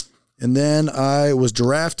 years. And then I was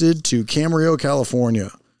drafted to Camarillo,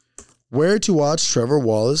 California. Where to watch Trevor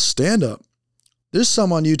Wallace stand up? There's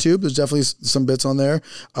some on YouTube. There's definitely some bits on there.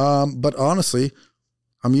 But honestly,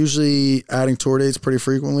 I'm usually adding tour dates pretty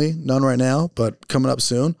frequently. None right now, but coming up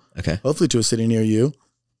soon. Okay. Hopefully to a city near you.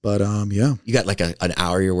 But yeah. You got like an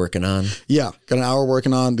hour you're working on? Yeah. Got an hour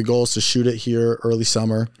working on. The goal is to shoot it here early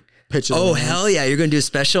summer. Pitch it Oh, around. hell yeah. You're going to do a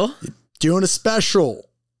special? Doing a special.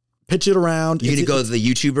 Pitch it around. You're going to go the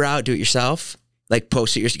YouTube route, do it yourself? Like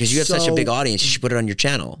post it because you have such a big audience. You should put it on your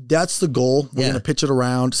channel. That's the goal. We're Yeah. going to pitch it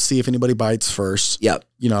around, see if anybody bites first. Yep.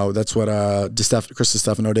 You know, that's what Chris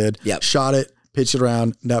Stefano did. Yep. Shot it, pitched it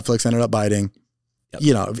around. Netflix ended up biting. Yep.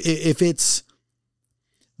 You know, if it's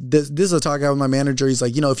this is a talk I had with my manager. He's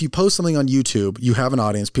like, you know, if you post something on YouTube, you have an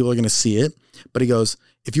audience, people are going to see it. But he goes,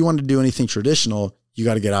 if you want to do anything traditional, you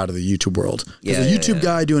got to get out of the YouTube world. Because a YouTube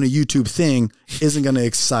guy doing a YouTube thing isn't going to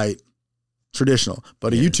excite traditional.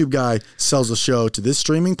 But a YouTube guy sells a show to this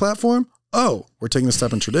streaming platform. Oh, we're taking a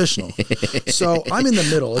step in traditional. So I'm in the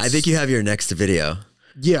middle. I think you have your next video.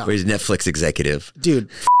 Yeah. Where he's Netflix executive. Dude,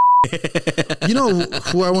 you know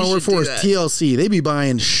who I want to work for is TLC. They be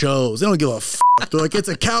buying shows. They don't give a They're like, it's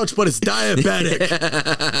a couch, but it's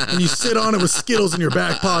diabetic. And you sit on it with Skittles in your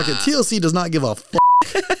back pocket. TLC does not give a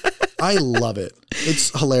I love it.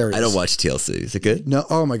 It's hilarious. I don't watch TLC. Is it good? No.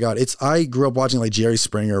 Oh my God. I grew up watching like Jerry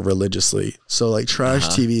Springer religiously. So like trash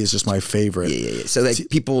TV is just my favorite. Yeah. So like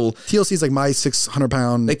people, TLC is like my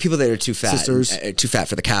 600-pound like people that are too fat, sisters. Too fat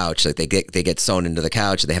for the couch. Like they get sewn into the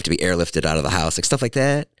couch and they have to be airlifted out of the house. Like stuff like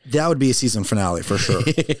that. That would be a season finale for sure.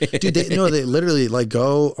 Dude, they literally like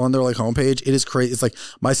go on their like homepage. It is crazy. It's like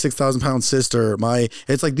my 6,000-pound sister,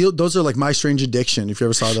 it's like those are like My Strange Addiction. If you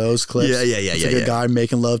ever saw those clips. Yeah. It's like a guy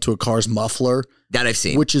making love to a car's muffler. That I've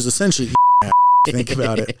seen. Which is essentially think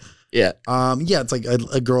about it. Yeah. It's like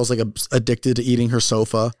a girl's like addicted to eating her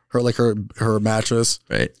sofa, her mattress.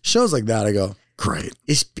 Right. Shows like that, I go, great.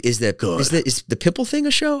 Is the pimple thing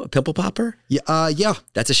a show? A pimple popper? Yeah. Yeah.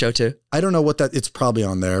 That's a show too. I don't know what it's probably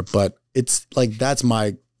on there, but it's like, that's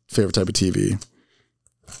my favorite type of TV.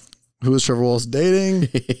 Who is Trevor Wallace dating?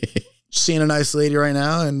 Seeing a nice lady right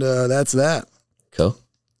now. And that's that. Cool.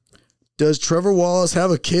 Does Trevor Wallace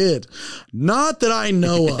have a kid? Not that I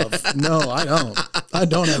know of. No, I don't. I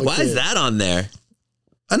don't have a kid. Why is that on there?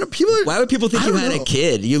 I know why would people think you had a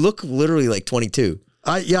kid? You look literally like 22.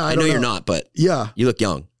 I know you're not, but yeah, you look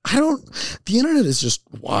young. The internet is just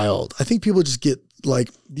wild. I think people just get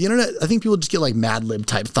like Mad Lib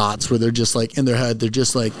type thoughts where they're just like in their head, they're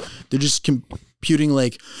just computing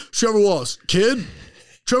like Trevor Wallace, kid?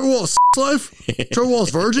 Trevor Wallace life? Trevor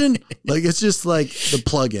Wallace virgin? Like it's just like the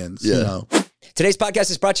plugins, you know. Today's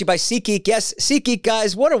podcast is brought to you by SeatGeek. Yes, SeatGeek,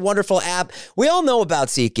 guys, what a wonderful app. We all know about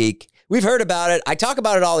SeatGeek. We've heard about it. I talk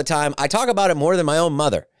about it all the time. I talk about it more than my own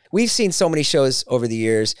mother. We've seen so many shows over the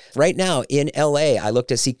years. Right now in LA, I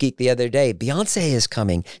looked at SeatGeek the other day. Beyonce is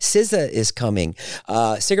coming. SZA is coming.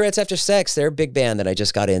 Cigarettes After Sex, they're a big band that I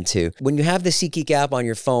just got into. When you have the SeatGeek app on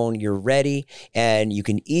your phone, you're ready and you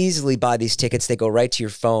can easily buy these tickets. They go right to your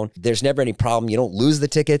phone. There's never any problem. You don't lose the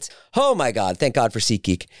tickets. Oh my God. Thank God for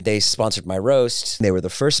SeatGeek. They sponsored my roast. They were the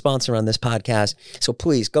first sponsor on this podcast. So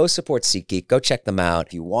please go support SeatGeek. Go check them out.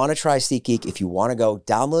 If you want to try SeatGeek, if you want to go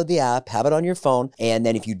download the app, have it on your phone. And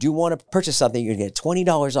then if you do want to purchase something, you're going to get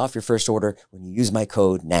 $20 off your first order when you use my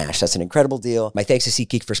code NASH. That's an incredible deal. My thanks to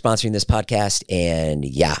SeatGeek for sponsoring this podcast. And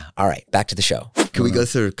yeah, all right, back to the show. Can we go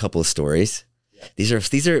through a couple of stories? These are.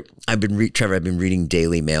 Trevor, I've been reading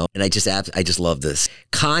Daily Mail, and I just love this.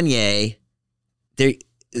 Kanye,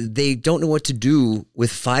 they don't know what to do with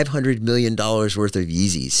 $500 million worth of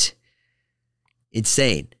Yeezys.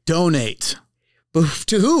 Insane. Donate. But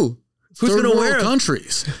to who? Who's going to wear them?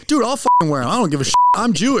 Countries. Dude, I'll fucking wear them. I don't give a shit.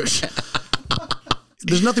 I'm Jewish.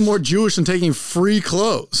 There's nothing more Jewish than taking free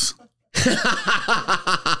clothes.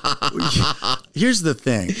 Here's the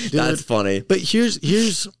thing, dude. That's funny. But here's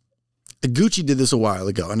Gucci did this a while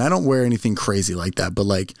ago, and I don't wear anything crazy like that, but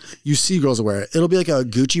like you see girls wear it. It'll be like a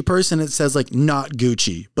Gucci purse and it says like not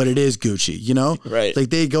Gucci, but it is Gucci, you know? Right.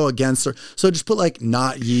 Like they go against her. So just put like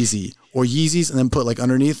not Yeezy or Yeezys and then put like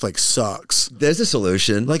underneath like sucks. There's a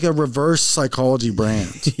solution. Like a reverse psychology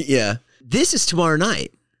brand. Yeah. This is tomorrow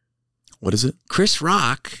night. What is it? Chris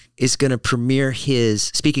Rock is going to premiere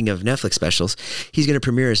speaking of Netflix specials, he's going to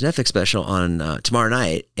premiere his Netflix special on tomorrow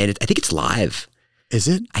night. And I think it's live. Is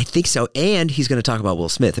it? I think so. And he's going to talk about Will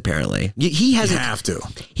Smith, apparently. He hasn't. You have to.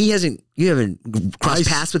 You haven't crossed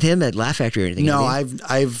paths with him at Laugh Factory or anything? No,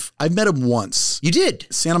 I've met him once. You did?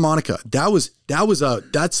 Santa Monica.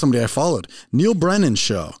 That's somebody I followed. Neil Brennan's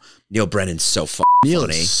show. Neil Brennan's so Neil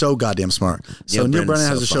funny. is so goddamn smart. Neil Brennan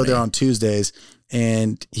has a show there on Tuesdays,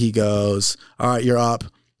 and he goes, all right, you're up.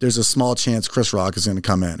 There's a small chance Chris Rock is going to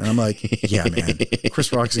come in. And I'm like, yeah, man.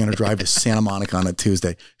 Chris Rock is going to drive to Santa Monica on a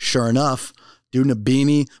Tuesday. Sure enough, dude in a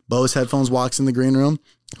beanie, Bose headphones, walks in the green room,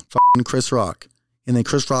 fucking Chris Rock. And then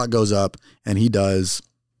Chris Rock goes up and he does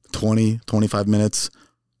 20, 25 minutes.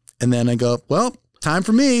 And then I go, well, time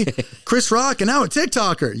for me. Chris Rock and now a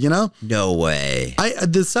TikToker, you know? No way.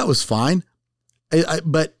 That was fine.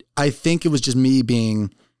 But I think it was just me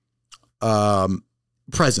being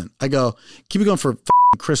present. I go, keep it going for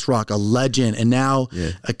Chris Rock, a legend, and now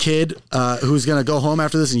a kid who's gonna go home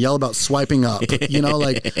after this and yell about swiping up. You know,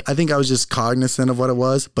 like I think I was just cognizant of what it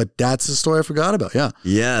was, but that's the story I forgot about.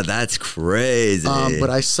 Yeah, that's crazy. But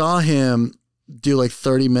I saw him do like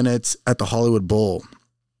 30 minutes at the Hollywood Bowl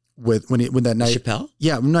when that night. Chappelle?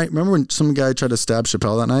 Yeah, remember when some guy tried to stab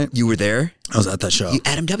Chappelle that night? You were there? I was at that show.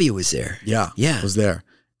 Adam W. was there. Yeah, I was there.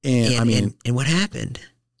 And I mean, and what happened?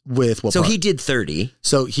 With what? So part? he did 30.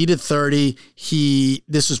 So he did 30.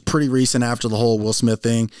 This was pretty recent after the whole Will Smith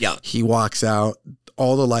thing. Yeah. He walks out,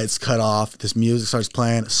 all the lights cut off, this music starts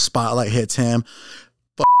playing, spotlight hits him.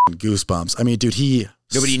 Goosebumps. I mean, dude,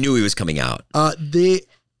 nobody knew he was coming out. I don't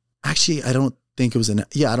think it was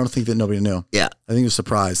I don't think that nobody knew. Yeah. I think it was a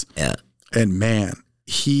surprise. Yeah. And man,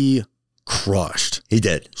 he crushed. He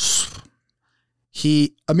did. It's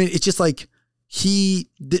just like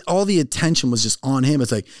all the attention was just on him.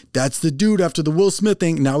 It's like, that's the dude after the Will Smith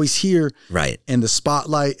thing. Now he's here. Right. And the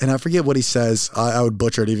spotlight, and I forget what he says. I would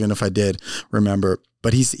butcher it even if I did remember,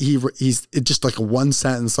 but he's just like a one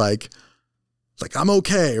sentence, like I'm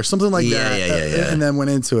okay or something like that. Yeah. And then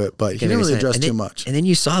went into it, but he didn't really address too much. And then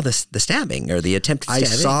you saw the stabbing or the attempted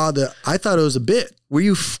stabbing. I thought it was a bit. Were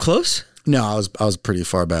you close? No, I was pretty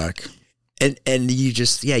far back. And you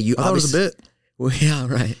just, I thought it was a bit. Well, yeah,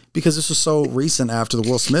 right. Because this was so recent after the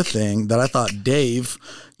Will Smith thing that I thought Dave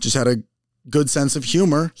just had a good sense of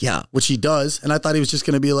humor. Yeah. Which he does. And I thought he was just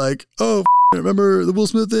going to be like, oh, remember the Will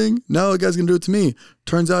Smith thing? No, the guy's going to do it to me.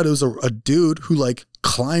 Turns out it was a dude who like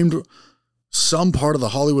climbed some part of the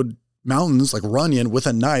Hollywood mountains, like Runyon, with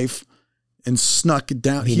a knife and snuck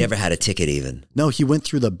down. He never had a ticket even. No, he went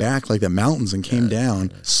through the back, like the mountains, and came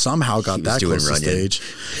down. Somehow got that close to stage.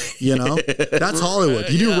 You know? That's Hollywood.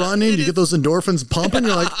 You do running, you get those endorphins pumping,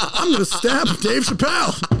 you're like, I'm going to stab Dave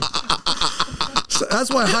Chappelle. So that's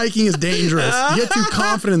why hiking is dangerous. You get too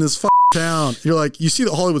confident in this town. You're like, you see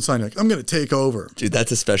the Hollywood sign, you're like, I'm going to take over. Dude,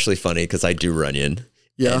 that's especially funny because I do Runyon.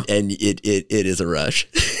 Yeah. And it is a rush.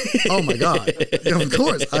 Oh my God. Of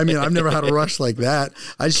course. I mean, I've never had a rush like that.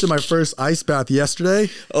 I just did my first ice bath yesterday.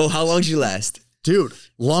 Oh, how long did you last? Dude,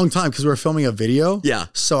 long time because we were filming a video. Yeah.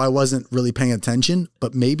 So I wasn't really paying attention,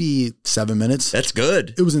 but maybe 7 minutes. That's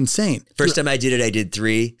good. It was insane. First time I did it, I did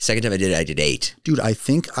 3. Second time I did it, I did 8. Dude, I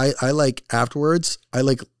think I like afterwards, I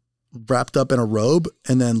like wrapped up in a robe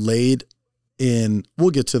and then laid in,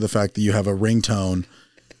 we'll get to the fact that you have a ringtone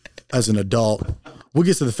as an adult. We'll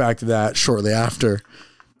get to the fact of that shortly after.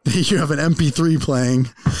 You have an MP3 playing.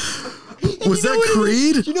 Was that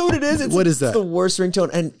Creed? You know what it is? What is that? It's the worst ringtone.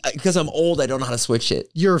 And because I'm old, I don't know how to switch it.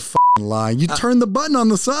 You're lying. You turn the button on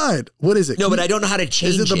the side. What is it? No, but I don't know how to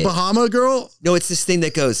change it. Is it the Bahama girl? No, it's this thing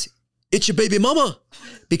that goes, it's your baby mama.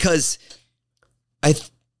 Because I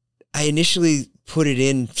initially put it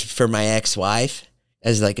in for my ex-wife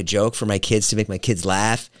as like a joke for my kids to make my kids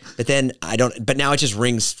laugh. But then but now it just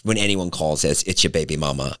rings when anyone calls as it's your baby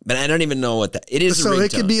mama. But I don't even know what it is. So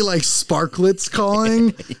it could be like Sparklets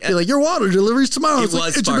calling. Yeah. You're like, your water deliveries tomorrow. It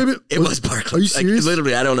was Sparklets. Are you serious?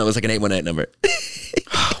 Literally, I don't know. It was like an 818 number.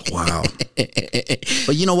 Wow.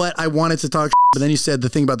 But you know what? I wanted to talk, but then you said the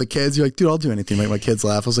thing about the kids. You're like, dude, I'll do anything to make my kids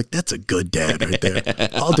laugh. I was like, that's a good dad right there.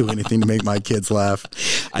 I'll do anything to make my kids laugh.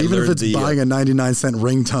 Even if it's buying a 99-cent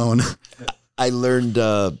ringtone. I learned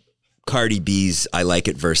Cardi B's "I Like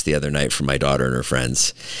It" verse the other night from my daughter and her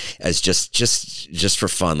friends as just for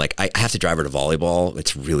fun. Like I have to drive her to volleyball.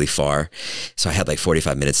 It's really far. So I had like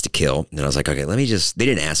 45 minutes to kill. And I was like, okay, they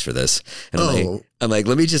didn't ask for this. And I'm like,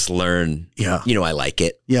 let me just learn. Yeah. You know, I like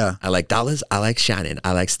it. Yeah. I like dollars. I like shining.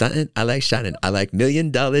 I like stunting. I like shining. I like $1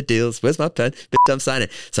 million deals. Where's my pen? Bitch, I'm signing.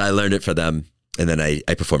 So I learned it for them. And then I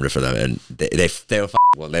performed it for them, and they were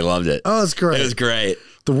well, they loved it. Oh, it's great. It was great.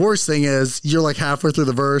 The worst thing is you're like halfway through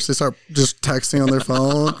the verse, they start just texting on their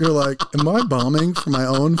phone. You're like, am I bombing for my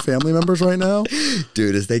own family members right now?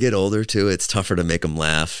 Dude, as they get older too, it's tougher to make them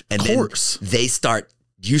laugh. And of course. Then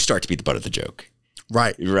you start to be the butt of the joke.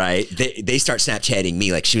 Right. Right. They start Snapchatting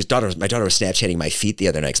me. Like my daughter was Snapchatting my feet the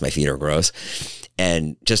other night because my feet are gross.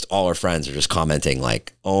 And just all her friends are just commenting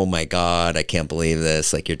like, oh my God, I can't believe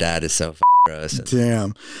this. Like your dad is so gross.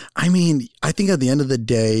 Damn. I mean, I think at the end of the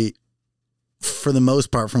day, for the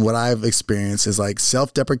most part, from what I've experienced, is like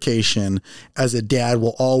self-deprecation as a dad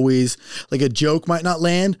will always, like a joke might not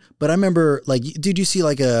land, but I remember like, dude, you see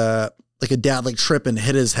like a dad like trip and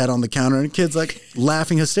hit his head on the counter and the kid's like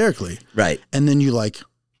laughing hysterically. Right. And then you like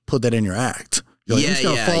put that in your act. You're like, you're just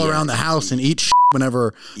gonna fall around the house and eat shit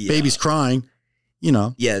whenever baby's crying. You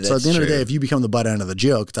know, yeah. So at the end of the day, if you become the butt end of the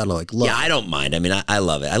joke, it's out of like love. Yeah, I don't mind. I mean, I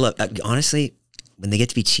love it. Honestly, when they get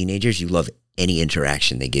to be teenagers, you love any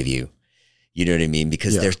interaction they give you. You know what I mean?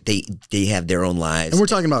 Because they have their own lives. And we're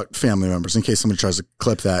talking about family members in case somebody tries to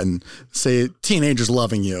clip that and say teenagers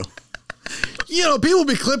loving you. You know, people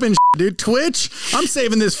be clipping dude. Twitch, I'm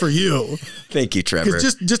saving this for you. Thank you, Trevor.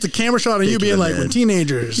 Just a camera shot of you being like, when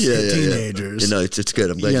teenagers. You know, it's good.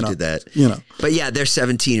 I'm glad you did that. You know. But yeah, they're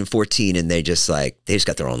 17 and 14 and they just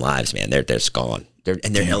got their own lives, man. They're just gone. They're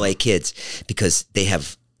LA kids because they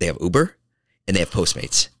have Uber and they have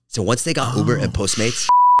Postmates. So once they got Uber and Postmates,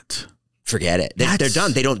 forget it. They're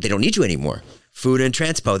done. They don't need you anymore. Food and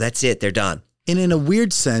transpo, that's it. They're done. And in a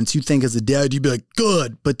weird sense, you think as a dad, you'd be like,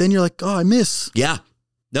 good. But then you're like, oh, I miss. Yeah.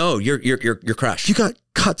 No, you're crushed. You got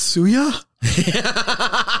Katsuya?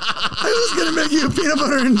 I was going to make you peanut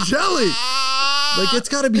butter and jelly. Like, it's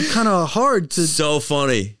got to be kind of hard to. So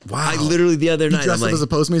funny. Wow. I literally the other night. You dressed up as a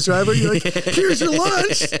Postmates driver? You're like, here's your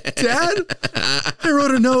lunch, Dad. I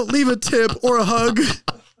wrote a note, leave a tip or a hug.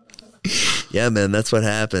 Yeah, man, that's what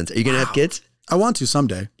happens. Are you going to have kids? I want to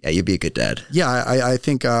someday. Yeah, you'd be a good dad. Yeah, I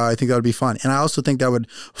think that would be fun. And I also think that would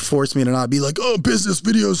force me to not be like, oh, business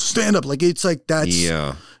videos, stand up. Like, it's like that's,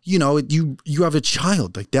 you know, you have a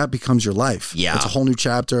child. Like, that becomes your life. Yeah. It's a whole new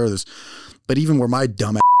chapter. But even where my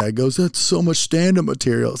dumb ass goes, that's so much stand-up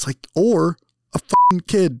material. It's like, or a fucking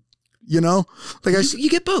kid, you know? Like you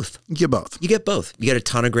get both. You get both. You get both. You get a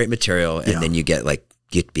ton of great material, and then you get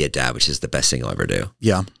to be a dad, which is the best thing I'll ever do.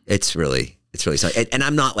 Yeah. It's really something. And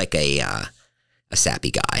I'm not like a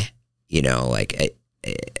sappy guy, you know, like,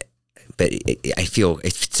 but I feel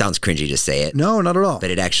it sounds cringy to say it. No, not at all.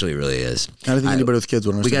 But it actually really is. I don't think anybody with kids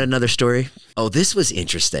would understand. We got another story. Oh, this was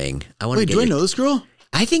interesting. Wait, do I know this girl?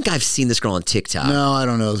 I think I've seen this girl on TikTok. No, I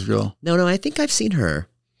don't know this girl. No, I think I've seen her.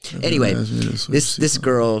 Anyway, this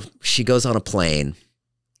girl, she goes on a plane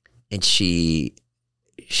and she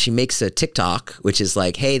makes a TikTok, which is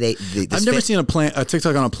like, hey, I've never seen a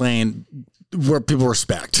TikTok on a plane where people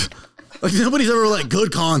respect. Like, nobody's ever like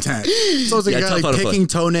good content. So it's like a guy like picking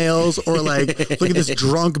toenails or like, look at this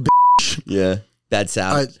drunk bitch. Yeah, that's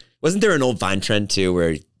how. Wasn't there an old Vine trend too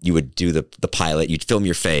where you would do the pilot, you'd film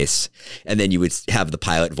your face, and then you would have the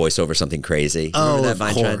pilot voice over something crazy? Remember that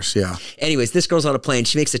Vine course, trend? Yeah. Anyways, this girl's on a plane.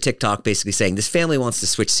 She makes a TikTok basically saying, this family wants to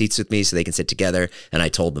switch seats with me so they can sit together. And I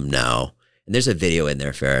told them no. And there's a video in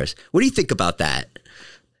there, Ferris. What do you think about that?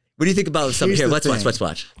 What do you think about something? Here, let's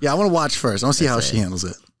watch. Yeah, I want to watch first. I want to see how she handles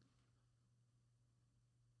it.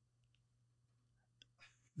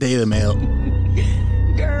 Day of the mail.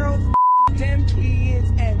 Girl, 10 kids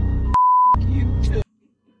and you too.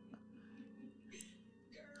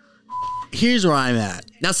 Here's where I'm at.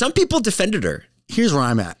 Now, some people defended her. Here's where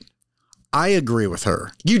I'm at. I agree with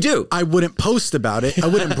her. You do? I wouldn't post about it. I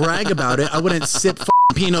wouldn't brag about it. I wouldn't sip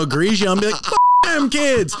Pinot Grigio and be like, them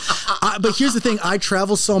kids. But here's the thing. I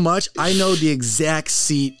travel so much. I know the exact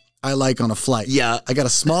seat I like on a flight. Yeah. I got a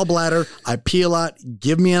small bladder. I pee a lot.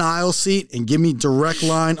 Give me an aisle seat and give me direct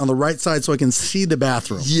line on the right side so I can see the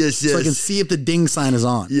bathroom. Yes. So I can see if the ding sign is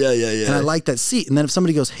on. Yeah. And I like that seat. And then if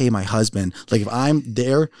somebody goes, hey, my husband, like if I'm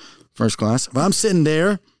there, first class, if I'm sitting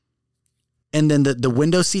there and then the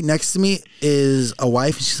window seat next to me is a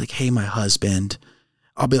wife and she's like, hey, my husband,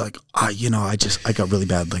 I'll be like, I got really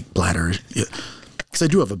bad like bladder. Yeah. Because I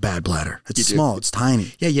do have a bad bladder. It's small. It's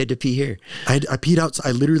tiny. Yeah, you had to pee here. I peed outside.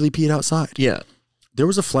 I literally peed outside. Yeah. There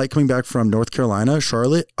was a flight coming back from North Carolina,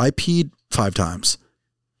 Charlotte. I peed 5 times.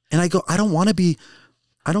 And I go, I don't want to be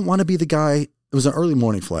the guy. It was an early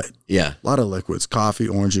morning flight. Yeah. A lot of liquids, coffee,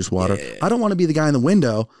 orange juice, water. Yeah. I don't want to be the guy in the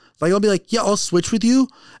window. Like, I'll be like, yeah, I'll switch with you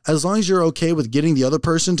as long as you're okay with getting the other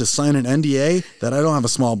person to sign an NDA that I don't have a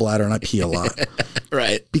small bladder and I pee a lot.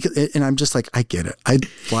 Right. And I'm just like, I get it. I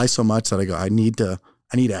fly so much that I go, I need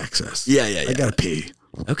access. Yeah. I gotta pee.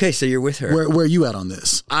 Okay, so you're with her. Where are you at on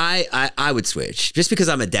this? I would switch just because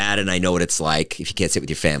I'm a dad and I know what it's like if you can't sit with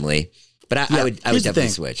your family. But I would definitely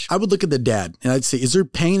switch. I would look at the dad and I'd say, is there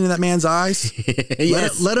pain in that man's eyes?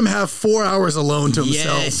 Yes. Let him have 4 hours alone to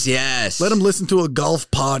himself. Yes. Let him listen to a golf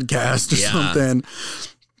podcast or something.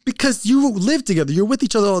 Because you live together. You're with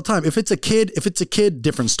each other all the time. If it's a kid,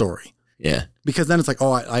 different story. Yeah. Because then it's like,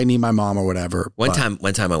 oh, I need my mom or whatever. One time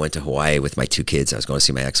I went to Hawaii with my 2 kids. I was going to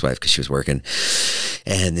see my ex-wife because she was working.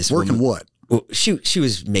 And this Working woman, what? Well, she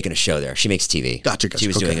was making a show there. She makes TV. Gotcha. She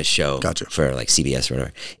was doing a show for like CBS or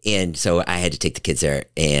whatever. And so I had to take the kids there.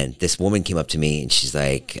 And this woman came up to me and she's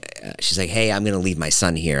like, hey, I'm going to leave my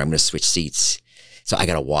son here. I'm going to switch seats. So I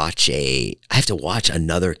got to I have to watch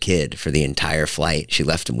another kid for the entire flight. She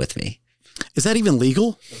left him with me. Is that even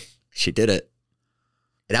legal? She did it.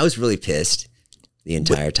 And I was really pissed the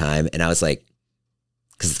entire time. And I was like,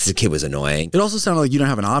 because the kid was annoying. It also sounded like you don't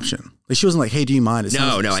have an option. Like she wasn't like, hey, do you mind? I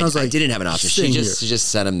didn't have an option. She just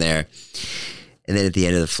set him there. And then at the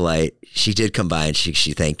end of the flight, she did come by and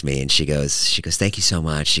she thanked me. And she goes, thank you so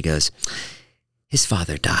much. She goes, his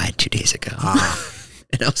father died 2 days ago.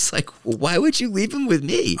 And I was like, well, why would you leave him with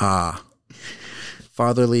me?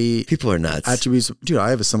 Fatherly. People are nuts. Attributes. Dude,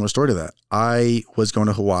 I have a similar story to that. I was going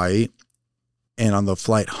to Hawaii and on the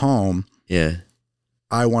flight home,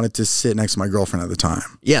 I wanted to sit next to my girlfriend at the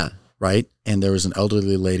time. Yeah. Right? And there was an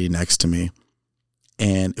elderly lady next to me.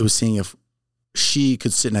 And it was seeing if she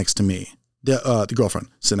could sit next to me. The girlfriend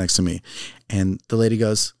sit next to me. And the lady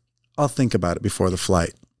goes, I'll think about it before the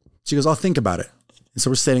flight. She goes, I'll think about it. And so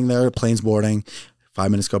we're sitting there, plane's boarding. 5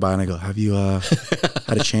 minutes go by and I go, have you had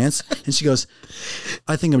a chance? And she goes,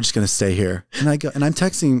 I think I'm just going to stay here. And I go, and I'm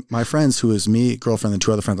texting my friends, who is me, girlfriend, and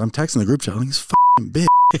 2 other friends. I'm texting the group chat. I'm like, this fucking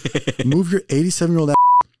bitch. Move your 87-year-old ass.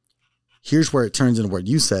 Here's where it turns into what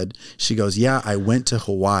you said. She goes, yeah, I went to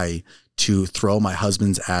Hawaii to throw my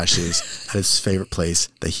husband's ashes at his favorite place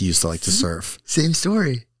that he used to like to surf. Same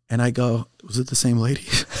story. And I go, was it the same lady?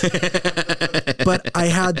 But I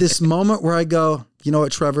had this moment where I go, you know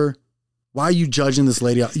what, Trevor? Why are you judging this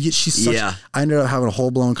lady? She's such, I ended up having a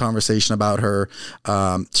whole blown conversation about her.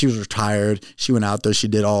 She was retired. She went out there. She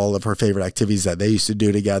did all of her favorite activities that they used to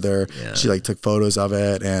do together. Yeah. She like took photos of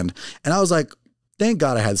it. And I was like, thank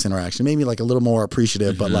God I had this interaction. It made me like a little more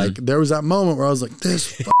appreciative. But like, there was that moment where I was like,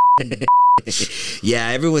 this yeah,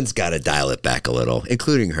 everyone's got to dial it back a little,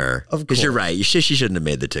 including her. Of course. Because you're right. She shouldn't have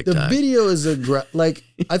made the TikTok. The video is like,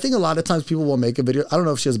 I think a lot of times people will make a video. I don't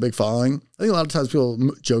know if she has a big following. I think a lot of times people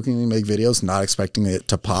jokingly make videos not expecting it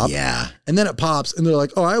to pop. Yeah. And then it pops and they're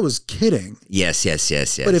like, oh, I was kidding. Yes.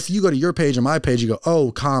 But if you go to your page or my page, you go,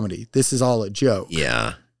 oh, comedy. This is all a joke.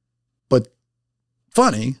 Yeah. But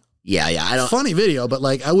funny. Yeah. I don't. Funny video, but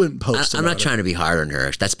like I wouldn't post. I'm not trying to be hard on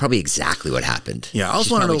her. That's probably exactly what happened. Yeah, I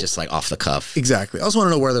also want to know, just like off the cuff. Exactly. I also want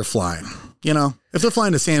to know where they're flying. You know, if they're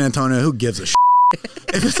flying to San Antonio, who gives a shit?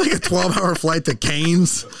 If it's like a 12-hour flight to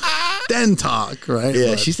Cairns, then talk, right?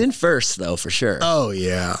 Yeah, but she's in first though for sure. Oh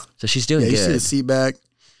yeah, so she's doing good. You see the seat back.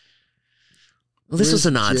 Well, this was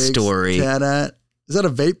an odd story. Tat at? Is that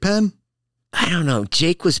a vape pen? I don't know.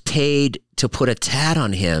 Jake was paid to put a tat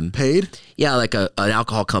on him. Paid? Yeah, like an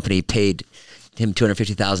alcohol company paid him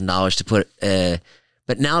 $250,000 to put.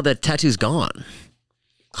 But now the tattoo's gone.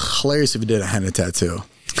 Hilarious if he did a henna tattoo.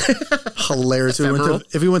 Hilarious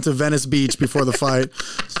if he went to Venice Beach before the fight.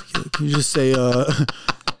 Can you just say,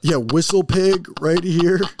 whistle pig right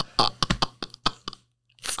here?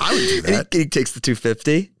 I would do that. He takes the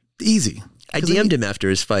 $250. Easy. I DM'd him after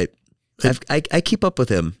his fight. I keep up with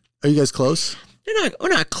him. Are you guys close? We're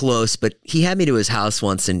not close, but he had me to his house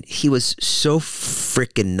once, and he was so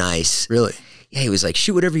freaking nice. Really? Yeah, he was like,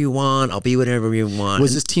 shoot whatever you want. I'll be whatever you want.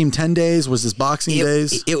 Was this team 10 days? Was this boxing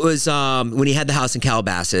days? It was when he had the house in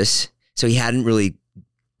Calabasas, so he hadn't really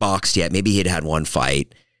boxed yet. Maybe he had one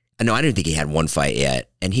fight. No, I didn't think he had one fight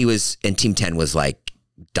yet. And Team 10 was like,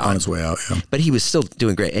 done. On his way out, yeah. But he was still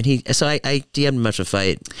doing great, and so I DM'd him after the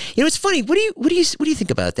fight. You know, it's funny. What do you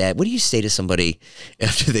think about that? What do you say to somebody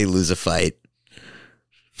after they lose a fight?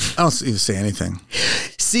 I don't even say anything.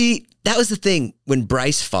 See, that was the thing when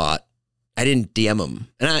Bryce fought. I didn't DM him,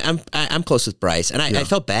 and I'm close with Bryce, and I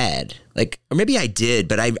felt bad. Like, or maybe I did,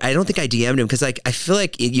 but I don't think I DM'd him because like I feel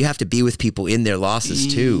like you have to be with people in their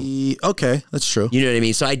losses too. Okay, that's true. You know what I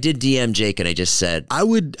mean? So I did DM Jake, and I just said I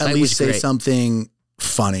would at least say something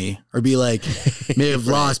funny or be like, may have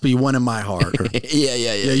lost, but you won in my heart. Or, Yeah,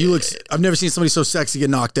 you look, I've never seen somebody so sexy get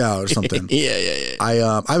knocked out or something. Yeah. I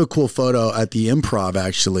have a cool photo at the Improv,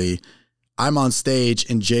 actually. I'm on stage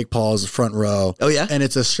and Jake Paul's front row. Oh, yeah? And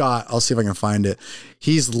it's a shot. I'll see if I can find it.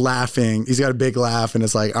 He's laughing. He's got a big laugh, and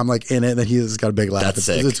it's like, I'm like in it, and then he's got a big laugh. That's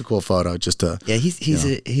sick. It's a cool photo. Just to, Yeah,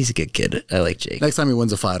 he's a good kid. I like Jake. next time he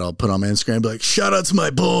wins a fight, I'll put on my Instagram and be like, shout out to my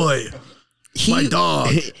boy, my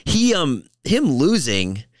dog. Him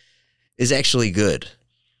losing is actually good.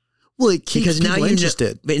 Well, it keeps people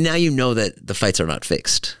interested. But now you know that the fights are not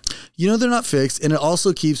fixed. You know they're not fixed, and it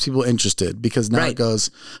also keeps people interested because now it goes.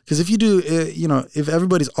 Because if you do, if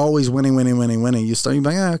everybody's always winning, you start you're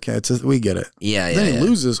like, okay, we get it. Yeah. Then he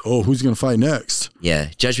loses. Oh, who's gonna fight next? Yeah,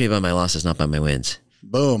 judge me by my losses, not by my wins.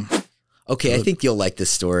 Boom. Okay, I think you'll like this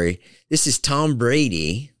story. This is Tom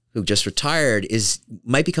Brady, who just retired,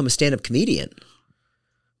 might become a stand-up comedian.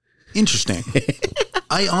 Interesting.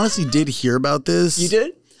 I honestly did hear about this. You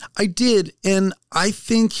did? I did, and I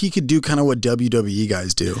think he could do kind of what WWE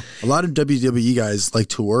guys do. A lot of WWE guys like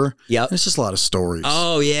tour. Yeah, it's just a lot of stories.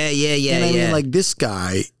 Oh yeah. And I mean, like this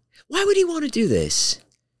guy. Why would he want to do this?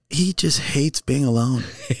 He just hates being alone.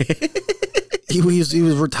 he was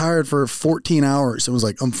retired for 14 hours and was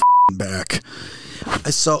like, I'm back. I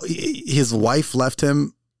saw his wife left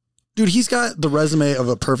him. Dude, he's got the resume of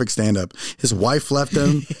a perfect stand-up. His wife left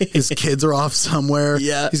him. His kids are off somewhere.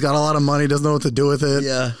 Yeah. He's got a lot of money, doesn't know what to do with it.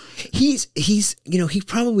 Yeah. He's he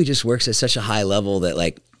probably just works at such a high level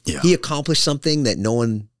that he accomplished something that no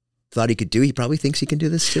one thought he could do. He probably thinks he can do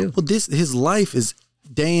this too. Well, his life is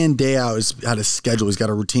day in, day out. He's got a schedule. He's got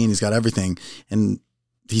a routine. He's got everything. And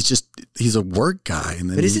he's a work guy. And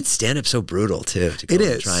then but isn't stand-up so brutal too? To go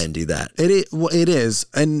and try and do that. It is.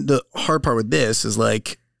 And the hard part with this is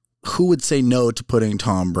like, who would say no to putting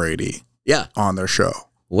Tom Brady on their show?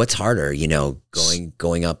 What's harder,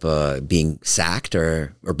 going up, being sacked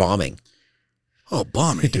or bombing? Oh,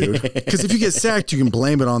 bombing, dude. Because if you get sacked, you can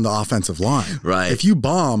blame it on the offensive line. Right. If you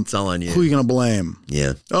bomb, it's all on you. Who are you going to blame?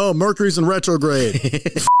 Yeah. Oh, Mercury's in retrograde.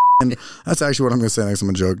 That's actually what I'm going to say next time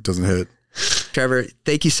a joke doesn't hit. Trevor,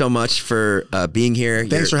 thank you so much for being here.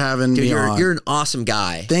 Thanks for having me on. You're an awesome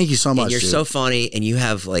guy. Thank you so much, and you're dude. so funny, and you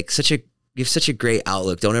have such a great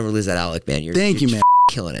outlook. Don't ever lose that outlook, man. Thank you, man.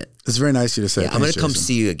 Killing it. It's very nice of you to say. Yeah, I'm going to come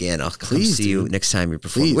see you again. I'll come see you next time you're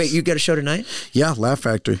performing. Wait, you got a show tonight? Yeah, Laugh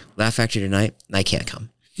Factory. Laugh Factory tonight? I can't come.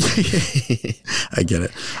 I get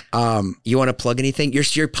it. You want to plug anything? Your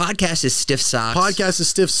podcast is Stiff Socks. Podcast is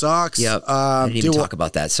Stiff Socks. Yep. I didn't even talk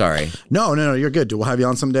about that. Sorry. No, you're good. Dude, we'll have you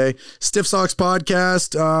on someday. Stiff Socks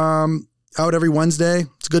podcast. Out every Wednesday.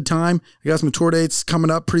 It's a good time. I got some tour dates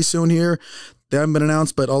coming up pretty soon here. They haven't been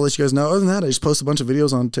announced, but I'll let you guys know. Other than that, I just post a bunch of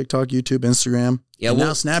videos on TikTok, YouTube, Instagram, and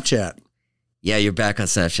now Snapchat. Yeah, you're back on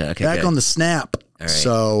Snapchat. Okay, back on the Snap. All right.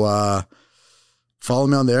 So follow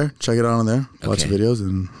me on there. Check it out on there. Watch the videos,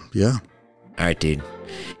 and yeah. All right, dude.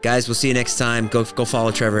 Guys, we'll see you next time. Go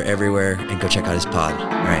follow Trevor everywhere and go check out his pod. All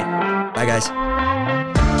right. Bye, guys.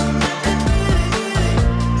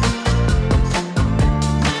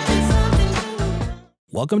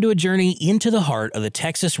 Welcome to a journey into the heart of the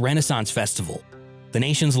Texas Renaissance Festival, the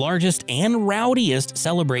nation's largest and rowdiest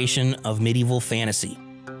celebration of medieval fantasy.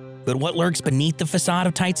 But what lurks beneath the facade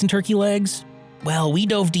of tights and turkey legs? Well, we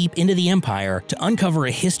dove deep into the empire to uncover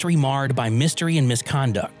a history marred by mystery and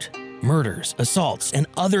misconduct, murders, assaults, and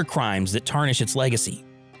other crimes that tarnish its legacy.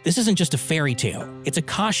 This isn't just a fairy tale, it's a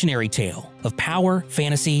cautionary tale of power,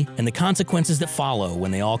 fantasy, and the consequences that follow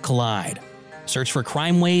when they all collide. Search for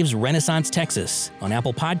Crime Waves Renaissance Texas on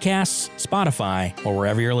Apple Podcasts, Spotify, or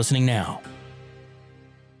wherever you're listening now.